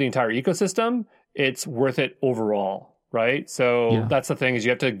buying into the entire ecosystem, it's worth it overall, right? So That's the thing, is you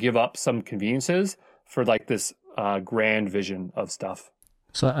have to give up some conveniences for like this grand vision of stuff.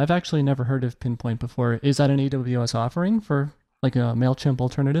 So I've actually never heard of Pinpoint before. Is that an AWS offering for like a MailChimp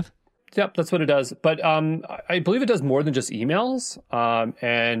alternative? Yep, that's what it does. But I believe it does more than just emails,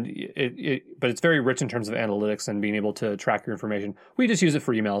 but it's very rich in terms of analytics and being able to track your information. We just use it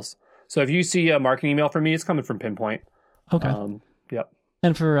for emails. So if you see a marketing email from me, it's coming from Pinpoint. Okay. Yep.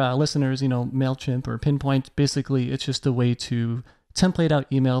 And for listeners, MailChimp or Pinpoint, basically it's just a way to template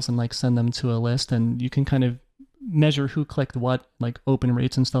out emails and like send them to a list, and you can kind of measure who clicked what, like open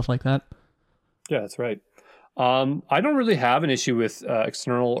rates and stuff like that. Yeah, that's right. I don't really have an issue with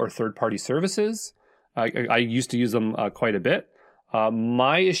external or third-party services. I used to use them quite a bit.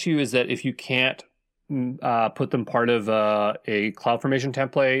 My issue is that if you can't put them part of a CloudFormation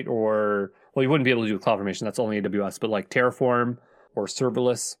template, or, well, you wouldn't be able to do CloudFormation. That's only AWS, but like Terraform or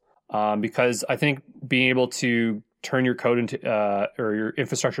serverless, because I think being able to turn your code into or your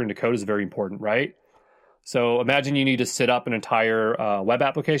infrastructure into code is very important, right? So imagine you need to set up an entire web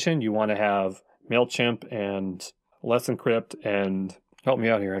application. You want to have MailChimp and Let's Encrypt and help me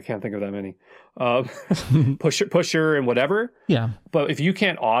out here. I can't think of that many. Pusher and whatever. Yeah. But if you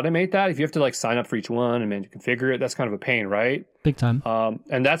can't automate that, if you have to like sign up for each one and then configure it, that's kind of a pain, right? Big time.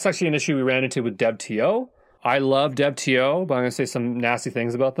 And that's actually an issue we ran into with DevTO. I love DevTO, but I'm going to say some nasty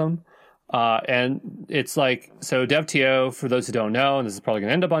things about them. And it's like, so DevTO, for those who don't know, and this is probably going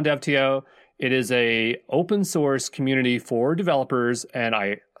to end up on DevTO, it is a open source community for developers, and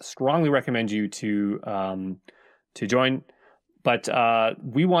I strongly recommend you to join. But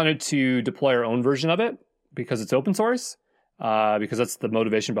we wanted to deploy our own version of it because it's open source, because that's the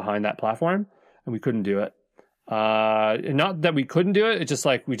motivation behind that platform, and we couldn't do it. Not that we couldn't do it; it's just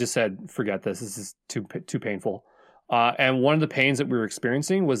like we just said, forget this. This is too painful. And one of the pains that we were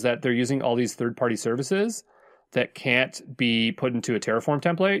experiencing was that they're using all these third-party services that can't be put into a Terraform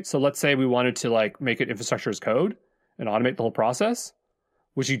template. So let's say we wanted to like make it infrastructure as code and automate the whole process,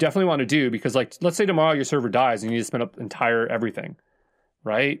 which you definitely want to do, because like, let's say tomorrow your server dies and you need to spin up entire everything,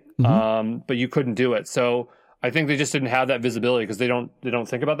 right? Mm-hmm. But you couldn't do it. So I think they just didn't have that visibility because they don't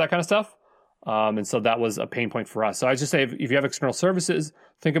think about that kind of stuff. And so that was a pain point for us. So I just say, if you have external services,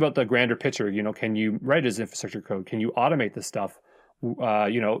 think about the grander picture. Can you write as infrastructure code? Can you automate this stuff?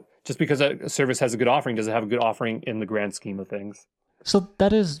 Just because a service has a good offering, does it have a good offering in the grand scheme of things? So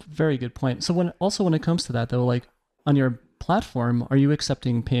that is a very good point. So when it comes to that though, like on your platform, are you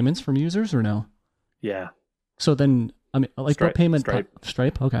accepting payments from users or no? Yeah. So then, I mean, like Stripe, what payment?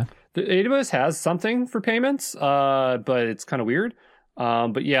 Stripe. Okay. The AWS has something for payments, but it's kind of weird.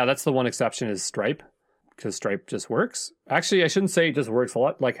 But yeah, that's the one exception is Stripe, Stripe just works. Actually, I shouldn't say it just works a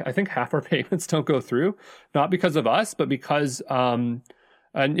lot. Like, I think half our payments don't go through, not because of us, but because, and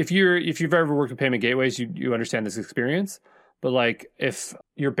if you've ever worked with payment gateways, you understand this experience. But like, if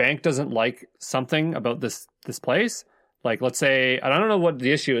your bank doesn't like something about this place, like, let's say, and I don't know what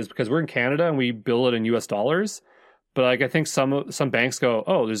the issue is because we're in Canada and we bill it in US dollars. But like, I think some banks go,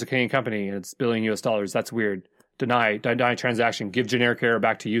 oh, there's a Canadian company and it's billing US dollars. That's weird. Deny transaction, give generic error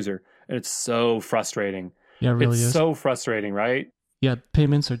back to user. And it's so frustrating. Yeah, it really is. It's so frustrating, right? Yeah,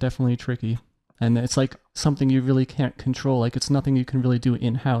 payments are definitely tricky. And it's like something you really can't control. Like, it's nothing you can really do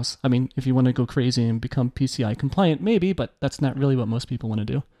in-house. I mean, if you want to go crazy and become PCI compliant, maybe, but that's not really what most people want to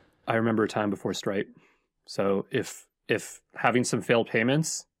do. I remember a time before Stripe. So if having some failed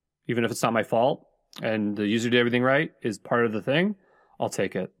payments, even if it's not my fault, and the user did everything right, is part of the thing, I'll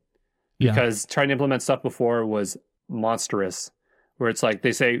take it. Yeah. Because trying to implement stuff before was monstrous. Where it's like,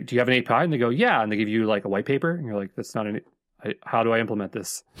 they say, do you have an API? And they go, yeah. And they give you like a white paper. And you're like, that's not how do I implement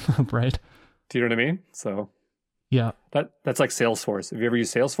this? Right. Do you know what I mean? So yeah, that's like Salesforce. Have you ever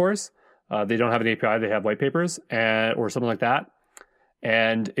used Salesforce? They don't have an API. They have white papers or something like that.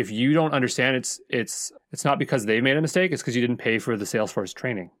 And if you don't understand, it's not because they made a mistake. It's because you didn't pay for the Salesforce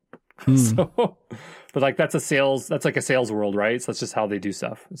training. So, but like that's like a sales world, right? So that's just how they do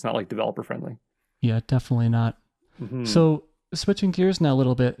stuff. It's not like developer friendly. Yeah, definitely not. Mm-hmm. So switching gears now a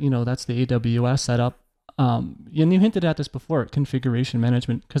little bit, that's the AWS setup. And you hinted at this before, configuration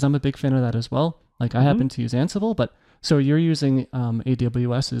management, because I'm a big fan of that as well. Like I happen to use Ansible, but so you're using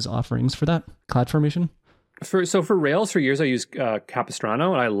AWS's offerings for that, CloudFormation? For Rails, for years I used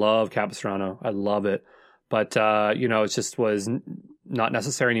Capistrano, and I love Capistrano. I love it. But, it just was not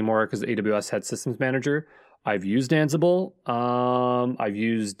necessary anymore because AWS had Systems Manager. I've used Ansible. I've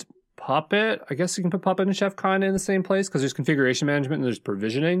used Puppet. I guess you can put Puppet and Chef kind of in the same place because there's configuration management and there's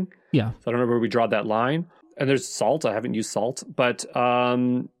provisioning. Yeah. So I don't know where we draw that line. And there's Salt. I haven't used Salt. But,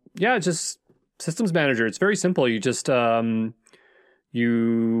 just Systems Manager. It's very simple. You just...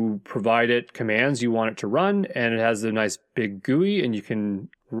 you provide it commands you want it to run, and it has a nice big GUI, and you can,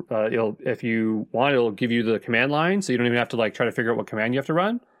 if you want, it'll give you the command line, so you don't even have to like try to figure out what command you have to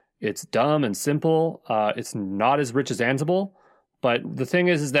run. It's dumb and simple. It's not as rich as Ansible, but the thing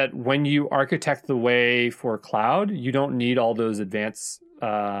is that when you architect the way for cloud, you don't need all those advanced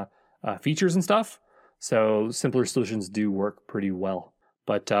features and stuff. So simpler solutions do work pretty well.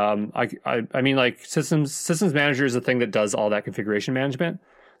 But I mean, like systems manager is the thing that does all that configuration management.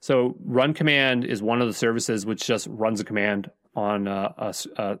 So run command is one of the services which just runs a command on a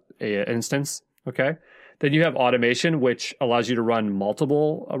instance. Okay. Then you have automation, which allows you to run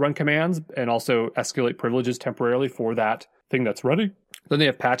multiple run commands and also escalate privileges temporarily for that thing that's running. Then they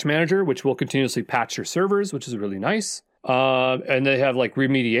have patch manager, which will continuously patch your servers, which is really nice. And they have like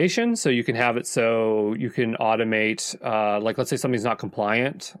remediation, so you can have it so you can automate, like let's say something's not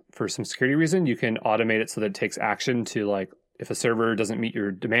compliant for some security reason, you can automate it so that it takes action to like, if a server doesn't meet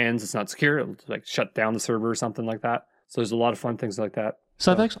your demands, it's not secure, it'll like shut down the server or something like that. So there's a lot of fun things like that.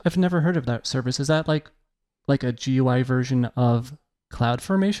 So I've never heard of that service. Is that like a GUI version of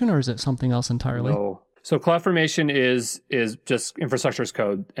CloudFormation, or is it something else entirely? No. So CloudFormation is just infrastructure as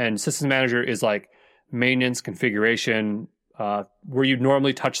code, and Systems Manager is like maintenance, configuration, where you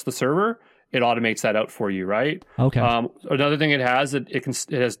normally touch the server, it automates that out for you, right? Okay. Another thing it has, it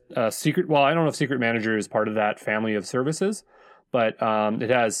has a secret. Well, I don't know if Secret Manager is part of that family of services, but it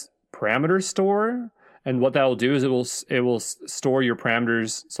has parameter store, and what that will do is it will store your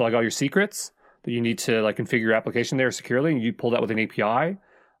parameters, so like all your secrets that you need to like configure your application there securely, and you pull that with an API,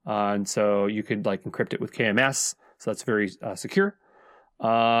 and so you could like encrypt it with KMS, so that's very secure.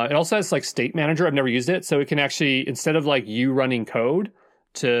 It also has like State Manager. I've never used it. So it can actually, instead of like you running code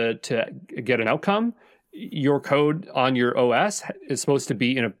to get an outcome, your code on your OS is supposed to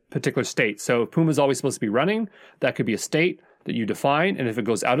be in a particular state. So if Puma is always supposed to be running, that could be a state that you define. And if it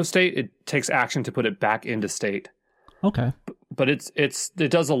goes out of state, it takes action to put it back into state. Okay. But it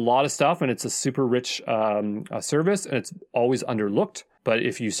does a lot of stuff, and it's a super rich service, and it's always underlooked. But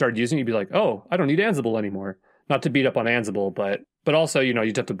if you start using it, you'd be like, oh, I don't need Ansible anymore. Not to beat up on Ansible, but also,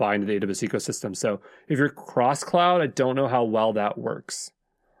 you'd have to buy into the AWS ecosystem. So if you're cross-cloud, I don't know how well that works.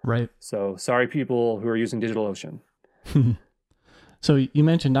 Right. So sorry, people who are using DigitalOcean. So you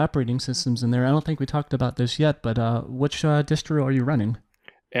mentioned operating systems in there. I don't think we talked about this yet, but which distro are you running?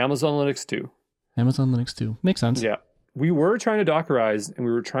 Amazon Linux 2. Amazon Linux 2. Makes sense. Yeah. We were trying to Dockerize, and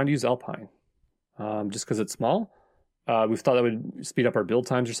we were trying to use Alpine just because it's small. We thought that would speed up our build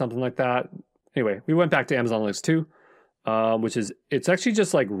times or something like that. Anyway, we went back to Amazon Linux 2, it's actually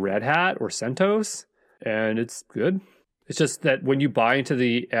just like Red Hat or CentOS, and it's good. It's just that when you buy into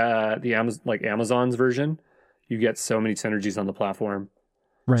the Amazon, like Amazon's version, you get so many synergies on the platform.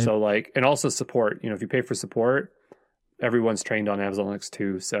 Right. So like, and also support. If you pay for support, everyone's trained on Amazon Linux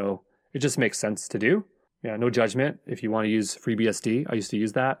too. So it just makes sense to do. Yeah, no judgment. If you want to use FreeBSD, I used to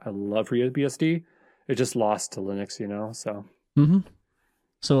use that. I love FreeBSD. It just lost to Linux, so. Mm-hmm.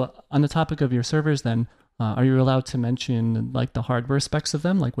 So on the topic of your servers then, are you allowed to mention like the hardware specs of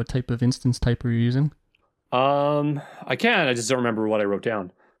them? Like what type of instance type are you using? I can. I just don't remember what I wrote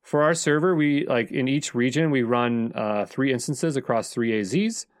down. For our server, we like in each region, we run 3 instances across 3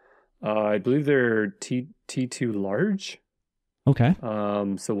 AZs. I believe they're T2 large. Okay.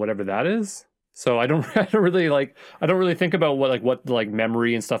 So whatever that is. So I don't really think about what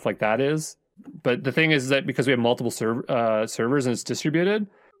memory and stuff like that is. But the thing is that because we have multiple servers and it's distributed,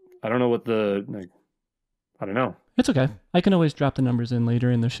 I don't know what I don't know. It's okay. I can always drop the numbers in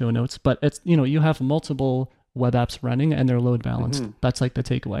later in the show notes, but it's, you have multiple web apps running and they're load balanced. Mm-hmm. That's like the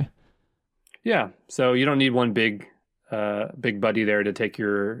takeaway. Yeah. So you don't need one big buddy there to take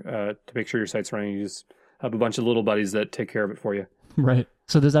to make sure your site's running. You just have a bunch of little buddies that take care of it for you. Right.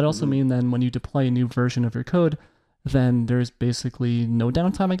 So does that also mean then when you deploy a new version of your code, then there's basically no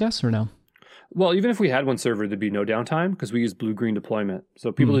downtime, I guess, or no? Well, even if we had one server, there'd be no downtime because we use blue-green deployment.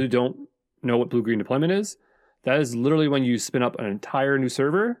 So people who don't know what blue-green deployment is, that is literally when you spin up an entire new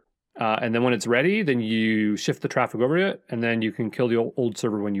server, and then when it's ready, then you shift the traffic over to it, and then you can kill the old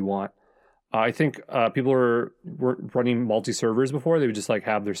server when you want. I think people were running multi-servers before. They would just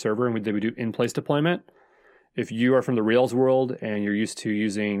have their server, and they would do in-place deployment. If you are from the Rails world and you're used to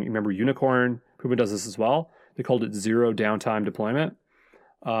using, remember Unicorn, Puma does this as well. They called it zero downtime deployment.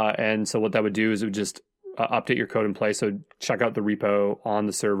 And so what that would do is it would just update your code in place. So check out the repo on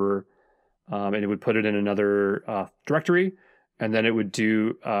the server, and it would put it in another directory. And then it would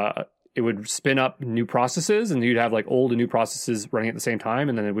it would spin up new processes, and you'd have old and new processes running at the same time.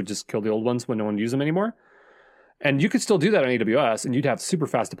 And then it would just kill the old ones when no one used them anymore. And you could still do that on AWS, and you'd have super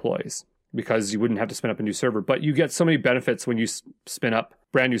fast deploys because you wouldn't have to spin up a new server. But you get so many benefits when you spin up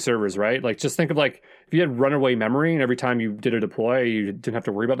brand new servers, right? Just think of if you had runaway memory and every time you did a deploy, you didn't have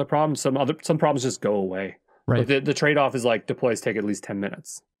to worry about the problem. Some problems just go away. Right. The trade-off is deploys take at least 10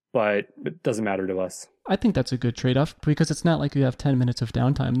 minutes, but it doesn't matter to us. I think that's a good trade-off because it's not like you have 10 minutes of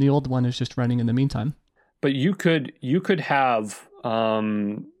downtime. The old one is just running in the meantime. But you could have,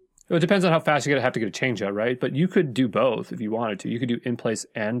 it depends on how fast you have to get a change out, right? But you could do both if you wanted to. You could do in-place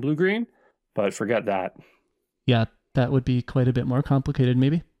and blue-green, but forget that. Yeah, that would be quite a bit more complicated,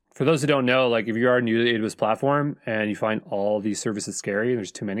 maybe. For those who don't know, if you are new to the AWS platform and you find all these services scary,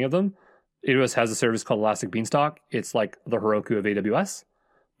 there's too many of them. AWS has a service called Elastic Beanstalk. It's like the Heroku of AWS,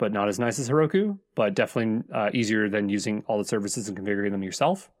 but not as nice as Heroku, but definitely easier than using all the services and configuring them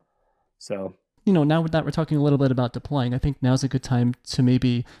yourself. So, now that we're talking a little bit about deploying, I think now's a good time to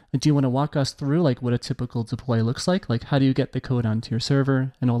maybe, do you want to walk us through what a typical deploy looks like? How do you get the code onto your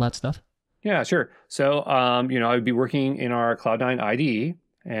server and all that stuff? Yeah, sure. So, I would be working in our Cloud9 IDE,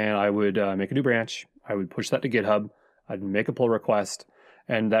 and I would make a new branch. I would push that to GitHub. I'd make a pull request,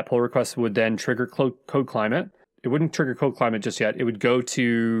 and that pull request would then trigger Code Climate. It wouldn't trigger Code Climate just yet. It would go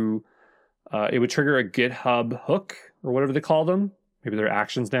to, it would trigger a GitHub hook or whatever they call them. Maybe they're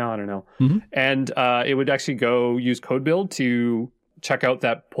actions now. I don't know. Mm-hmm. And it would actually go use code build to check out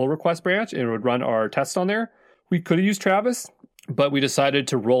that pull request branch, and it would run our tests on there. We could have used Travis, but we decided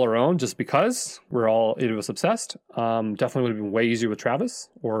to roll our own just because we're all AWS obsessed. Definitely would have been way easier with Travis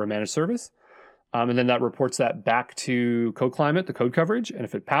or a managed service. And then that reports that back to Code Climate, the code coverage. And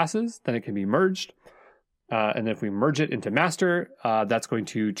if it passes, then it can be merged. And then if we merge it into master, that's going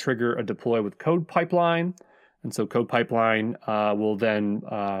to trigger a deploy with Code Pipeline. And so Code Pipeline will then,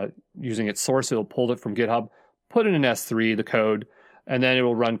 using its source, it'll pull it from GitHub, put it in S3, the code, and then it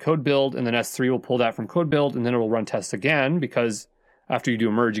will run code build, and then S3 will pull that from code build, and then it will run tests again, because after you do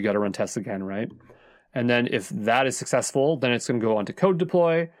a merge, you got to run tests again, right? And then if that is successful, then it's going to go on to code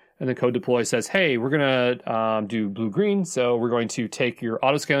deploy, and then code deploy says, hey, we're going to do blue-green, so we're going to take your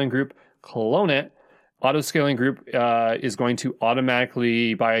auto-scaling group, clone it. Auto-scaling group is going to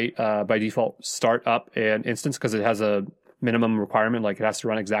automatically, by default, start up an instance because it has a minimum requirement, it has to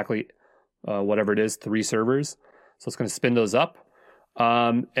run exactly whatever it is, 3 servers. So it's going to spin those up.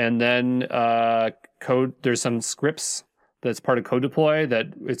 And then there's some scripts that's part of code deploy that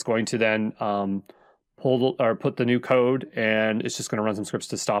it's going to then put the new code, and it's just going to run some scripts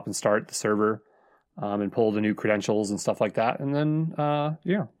to stop and start the server and pull the new credentials and stuff like that. And then,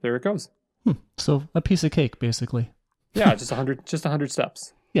 there it goes. So a piece of cake, basically. Yeah, just 100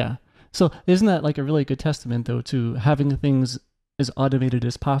 steps. Yeah. So isn't that a really good testament, though, to having things as automated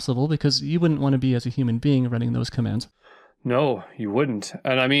as possible? Because you wouldn't want to be, as a human being, running those commands. No, you wouldn't.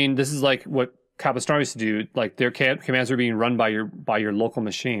 And I mean, this is like what Capistrano used to do. Like their commands are being run by your local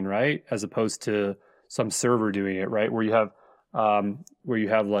machine, right? As opposed to some server doing it, right? Where you have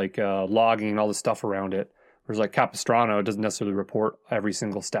like logging and all the stuff around it. Whereas like Capistrano, it doesn't necessarily report every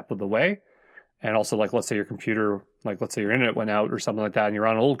single step of the way. And also, like, let's say your computer, like, let's say your internet went out or something like that, and you're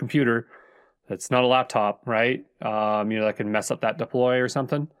on an old computer that's not a laptop, right? That can mess up that deploy or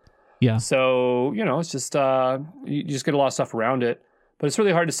something. Yeah. So, it's just, you just get a lot of stuff around it. But it's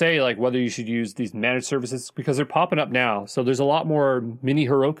really hard to say, like, whether you should use these managed services because they're popping up now. So there's a lot more mini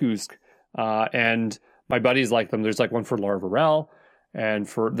Herokus, and my buddies like them. There's like one for Laravel and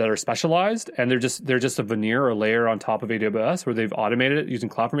that are specialized, and they're just a veneer or layer on top of AWS where they've automated it using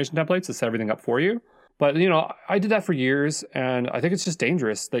CloudFormation templates to set everything up for you. But I did that for years, and I think it's just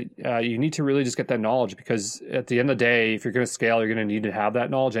dangerous that you need to really just get that knowledge, because at the end of the day, if you're going to scale, you're going to need to have that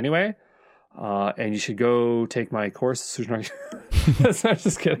knowledge anyway. And you should go take my course. That's not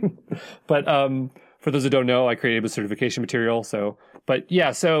just kidding. But for those who don't know, I created a certification material. So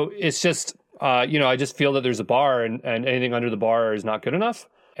it's just. I just feel that there's a bar, and anything under the bar is not good enough.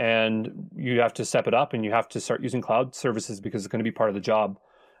 And you have to step it up, and you have to start using cloud services because it's going to be part of the job.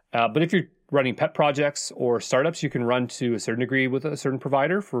 But if you're running pet projects or startups, you can run to a certain degree with a certain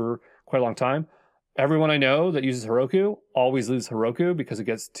provider for quite a long time. Everyone I know that uses Heroku always leaves Heroku because it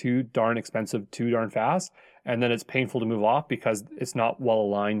gets too darn expensive, too darn fast. And then it's painful to move off because it's not well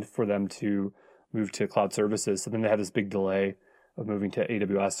aligned for them to move to cloud services. So then they have this big delay of moving to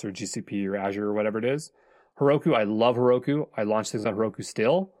AWS or GCP or Azure or whatever it is. Heroku, I love Heroku. I launch things on Heroku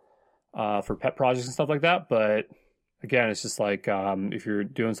still for pet projects and stuff like that. But again, it's just like if you're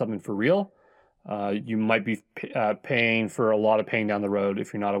doing something for real, you might be paying for a lot of pain down the road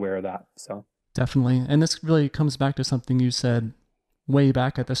if you're not aware of that. So definitely. And this really comes back to something you said way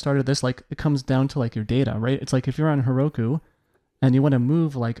back at the start of this. Like, it comes down to like your data, right? It's like if you're on Heroku and you want to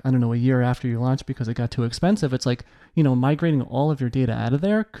move, like, I don't know, a year after you launch because it got too expensive, it's like, migrating all of your data out of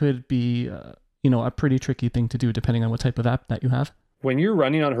there could be, a pretty tricky thing to do depending on what type of app that you have. When you're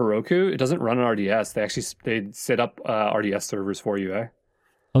running on Heroku, it doesn't run on RDS. They set up RDS servers for you, eh?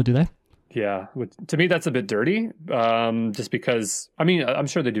 Oh, do they? Yeah. To me, that's a bit dirty, just because, I'm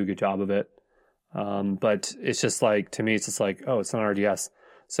sure they do a good job of it. But it's just like, to me, it's just like, oh, it's not RDS.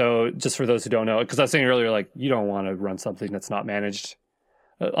 So just for those who don't know, because I was saying earlier, like, you don't want to run something that's not managed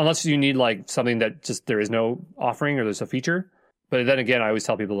unless you need like something that just there is no offering or there's a feature. But then again, I always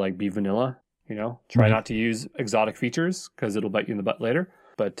tell people like be vanilla, try not to use exotic features because it'll bite you in the butt later.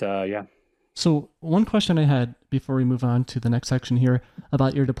 But yeah. So one question I had before we move on to the next section here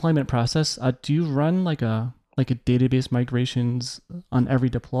about your deployment process, do you run like a database migrations on every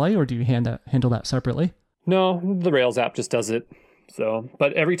deploy, or do you handle that separately? No, the Rails app just does it. So,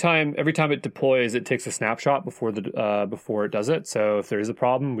 but every time it deploys, it takes a snapshot before it does it. So if there is a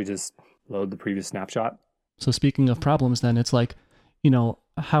problem, we just load the previous snapshot. So speaking of problems, then it's like,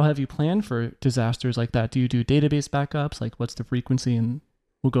 how have you planned for disasters like that? Do you do database backups? Like, what's the frequency? And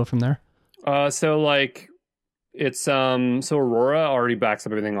we'll go from there. So Aurora already backs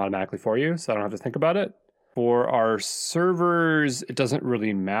up everything automatically for you, so I don't have to think about it. For our servers, it doesn't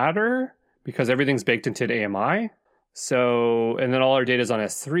really matter because everything's baked into the AMI. So, and then all our data is on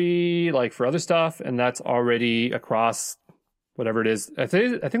S3, like for other stuff, and that's already across whatever it is. I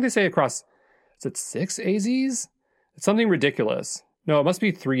think they say across, is it 6 AZs? It's something ridiculous. No, it must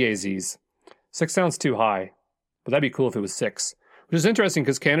be 3 AZs. 6 sounds too high, but that'd be cool if it was 6. Which is interesting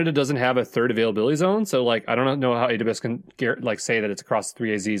because Canada doesn't have a third availability zone. So like, I don't know how AWS can say that it's across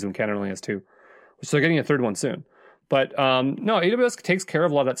 3 AZs when Canada only has 2. So they're getting a third one soon. But no, AWS takes care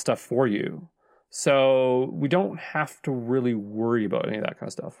of a lot of that stuff for you. So we don't have to really worry about any of that kind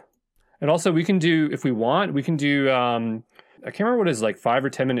of stuff. And also we can do, if we want, I can't remember what it is, like 5 or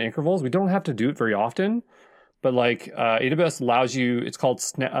 10 minute intervals. We don't have to do it very often. But like AWS allows you, it's called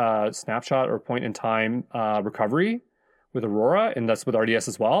snapshot or point in time recovery with Aurora, and that's with RDS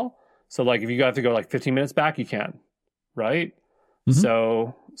as well. So like if you have to go like 15 minutes back, you can, right? Mm-hmm.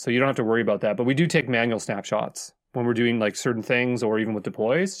 So you don't have to worry about that. But we do take manual snapshots when we're doing like certain things or even with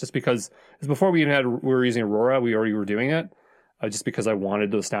deploys, just because before we were using Aurora, we already were doing it just because I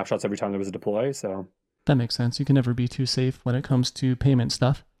wanted those snapshots every time there was a deploy. So that makes sense. You can never be too safe when it comes to payment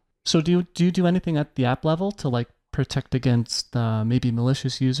stuff. So do you do anything at the app level to like protect against maybe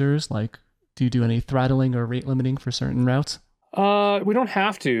malicious users? Like, do you do any throttling or rate limiting for certain routes? We don't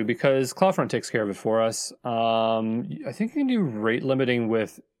have to because CloudFront takes care of it for us. I think you can do rate limiting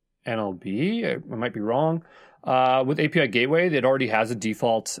with NLB. I might be wrong. With API Gateway, it already has a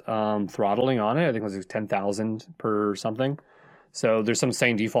default throttling on it. I think it was like 10,000 per something. So there's some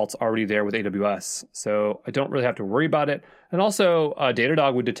same defaults already there with AWS. So I don't really have to worry about it. And also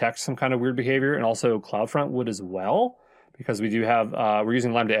Datadog would detect some kind of weird behavior, and also CloudFront would as well, because we do have, we're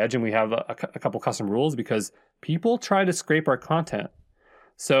using Lambda Edge, and we have a couple custom rules because people try to scrape our content.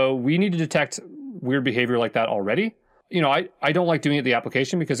 So we need to detect weird behavior like that already. I don't like doing it in the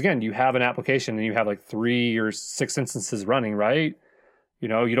application because, again, you have an application and you have like 3 or 6 instances running, right? You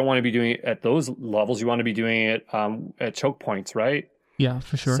don't want to be doing it at those levels. You want to be doing it at choke points, right? Yeah,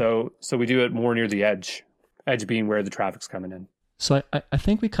 for sure. So we do it more near the edge being where the traffic's coming in. So I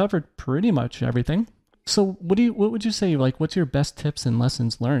think we covered pretty much everything. So what would you say, like, what's your best tips and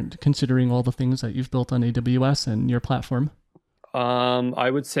lessons learned, considering all the things that you've built on AWS and your platform? I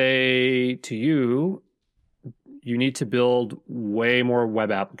would say to you need to build way more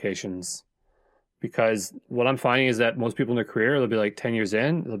web applications. Because what I'm finding is that most people in their career, they'll be like 10 years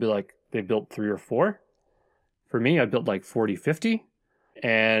in, they'll be like, they've built 3 or 4. For me, I built like 40, 50.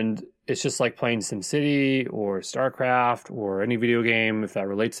 And it's just like playing SimCity or StarCraft or any video game, if that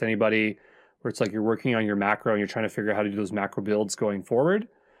relates to anybody, where it's like you're working on your macro and you're trying to figure out how to do those macro builds going forward,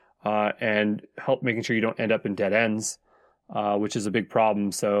 and help making sure you don't end up in dead ends, which is a big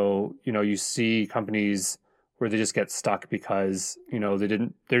problem. So, you see companies where they just get stuck because,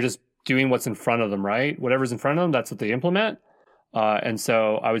 they're just doing what's in front of them, right? Whatever's in front of them, that's what they implement. And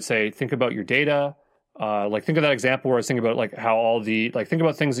so I would say, think about your data. Think of that example where I was thinking about like how think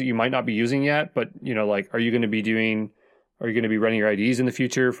about things that you might not be using yet, but are you going to be running your IDs in the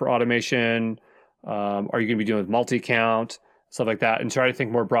future for automation? Are you going to be doing with multi-count, stuff like that? And try to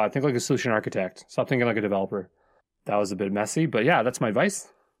think more broad. Think like a solution architect. Stop thinking like a developer. That was a bit messy, but yeah, that's my advice.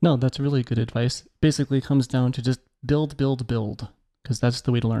 No, that's really good advice. Basically, it comes down to just build, because that's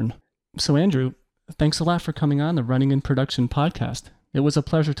the way to learn. So Andrew, thanks a lot for coming on the Running in Production podcast. It was a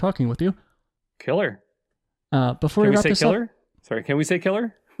pleasure talking with you. Killer. Before we wrap this killer? up, Sorry, can we say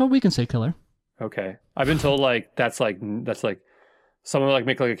killer? Oh, we can say killer. Okay. I've been told that's like someone like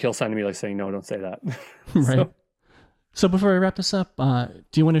make like a kill sign to me, like saying no, don't say that. Right. So before I wrap this up,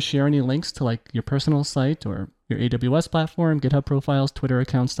 do you want to share any links to like your personal site or your AWS platform, GitHub profiles, Twitter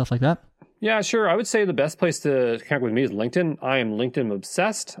accounts, stuff like that? Yeah, sure. I would say the best place to connect with me is LinkedIn. I am LinkedIn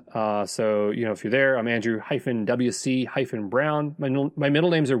obsessed. So, if you're there, I'm Andrew-WC-Brown. My middle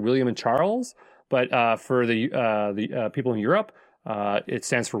names are William and Charles, but for the people in Europe, it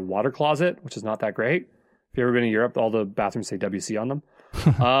stands for Water Closet, which is not that great. If you've ever been in Europe, all the bathrooms say WC on them.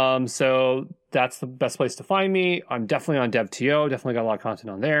 So that's the best place to find me. I'm definitely on DevTO. Definitely got a lot of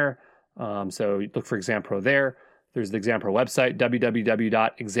content on there. So look for ExamPro there. There's the ExamPro website,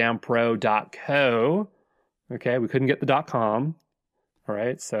 www.exampro.co. Okay, we couldn't get the .com. All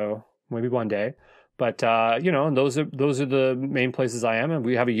right, so maybe one day. But and those are the main places I am, and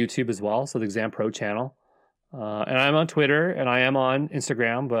we have a YouTube as well, so the ExamPro channel. And I'm on Twitter and I am on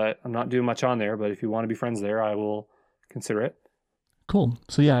Instagram, but I'm not doing much on there. But if you want to be friends there, I will consider it. Cool.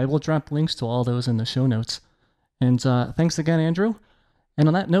 So yeah, I will drop links to all those in the show notes. And thanks again, Andrew. And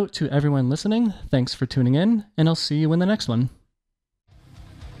on that note, to everyone listening, thanks for tuning in, and I'll see you in the next one.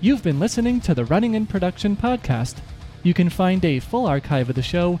 You've been listening to the Running in Production podcast. You can find a full archive of the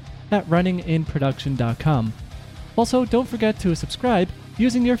show at runninginproduction.com. Also, don't forget to subscribe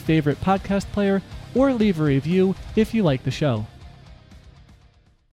using your favorite podcast player or leave a review if you like the show.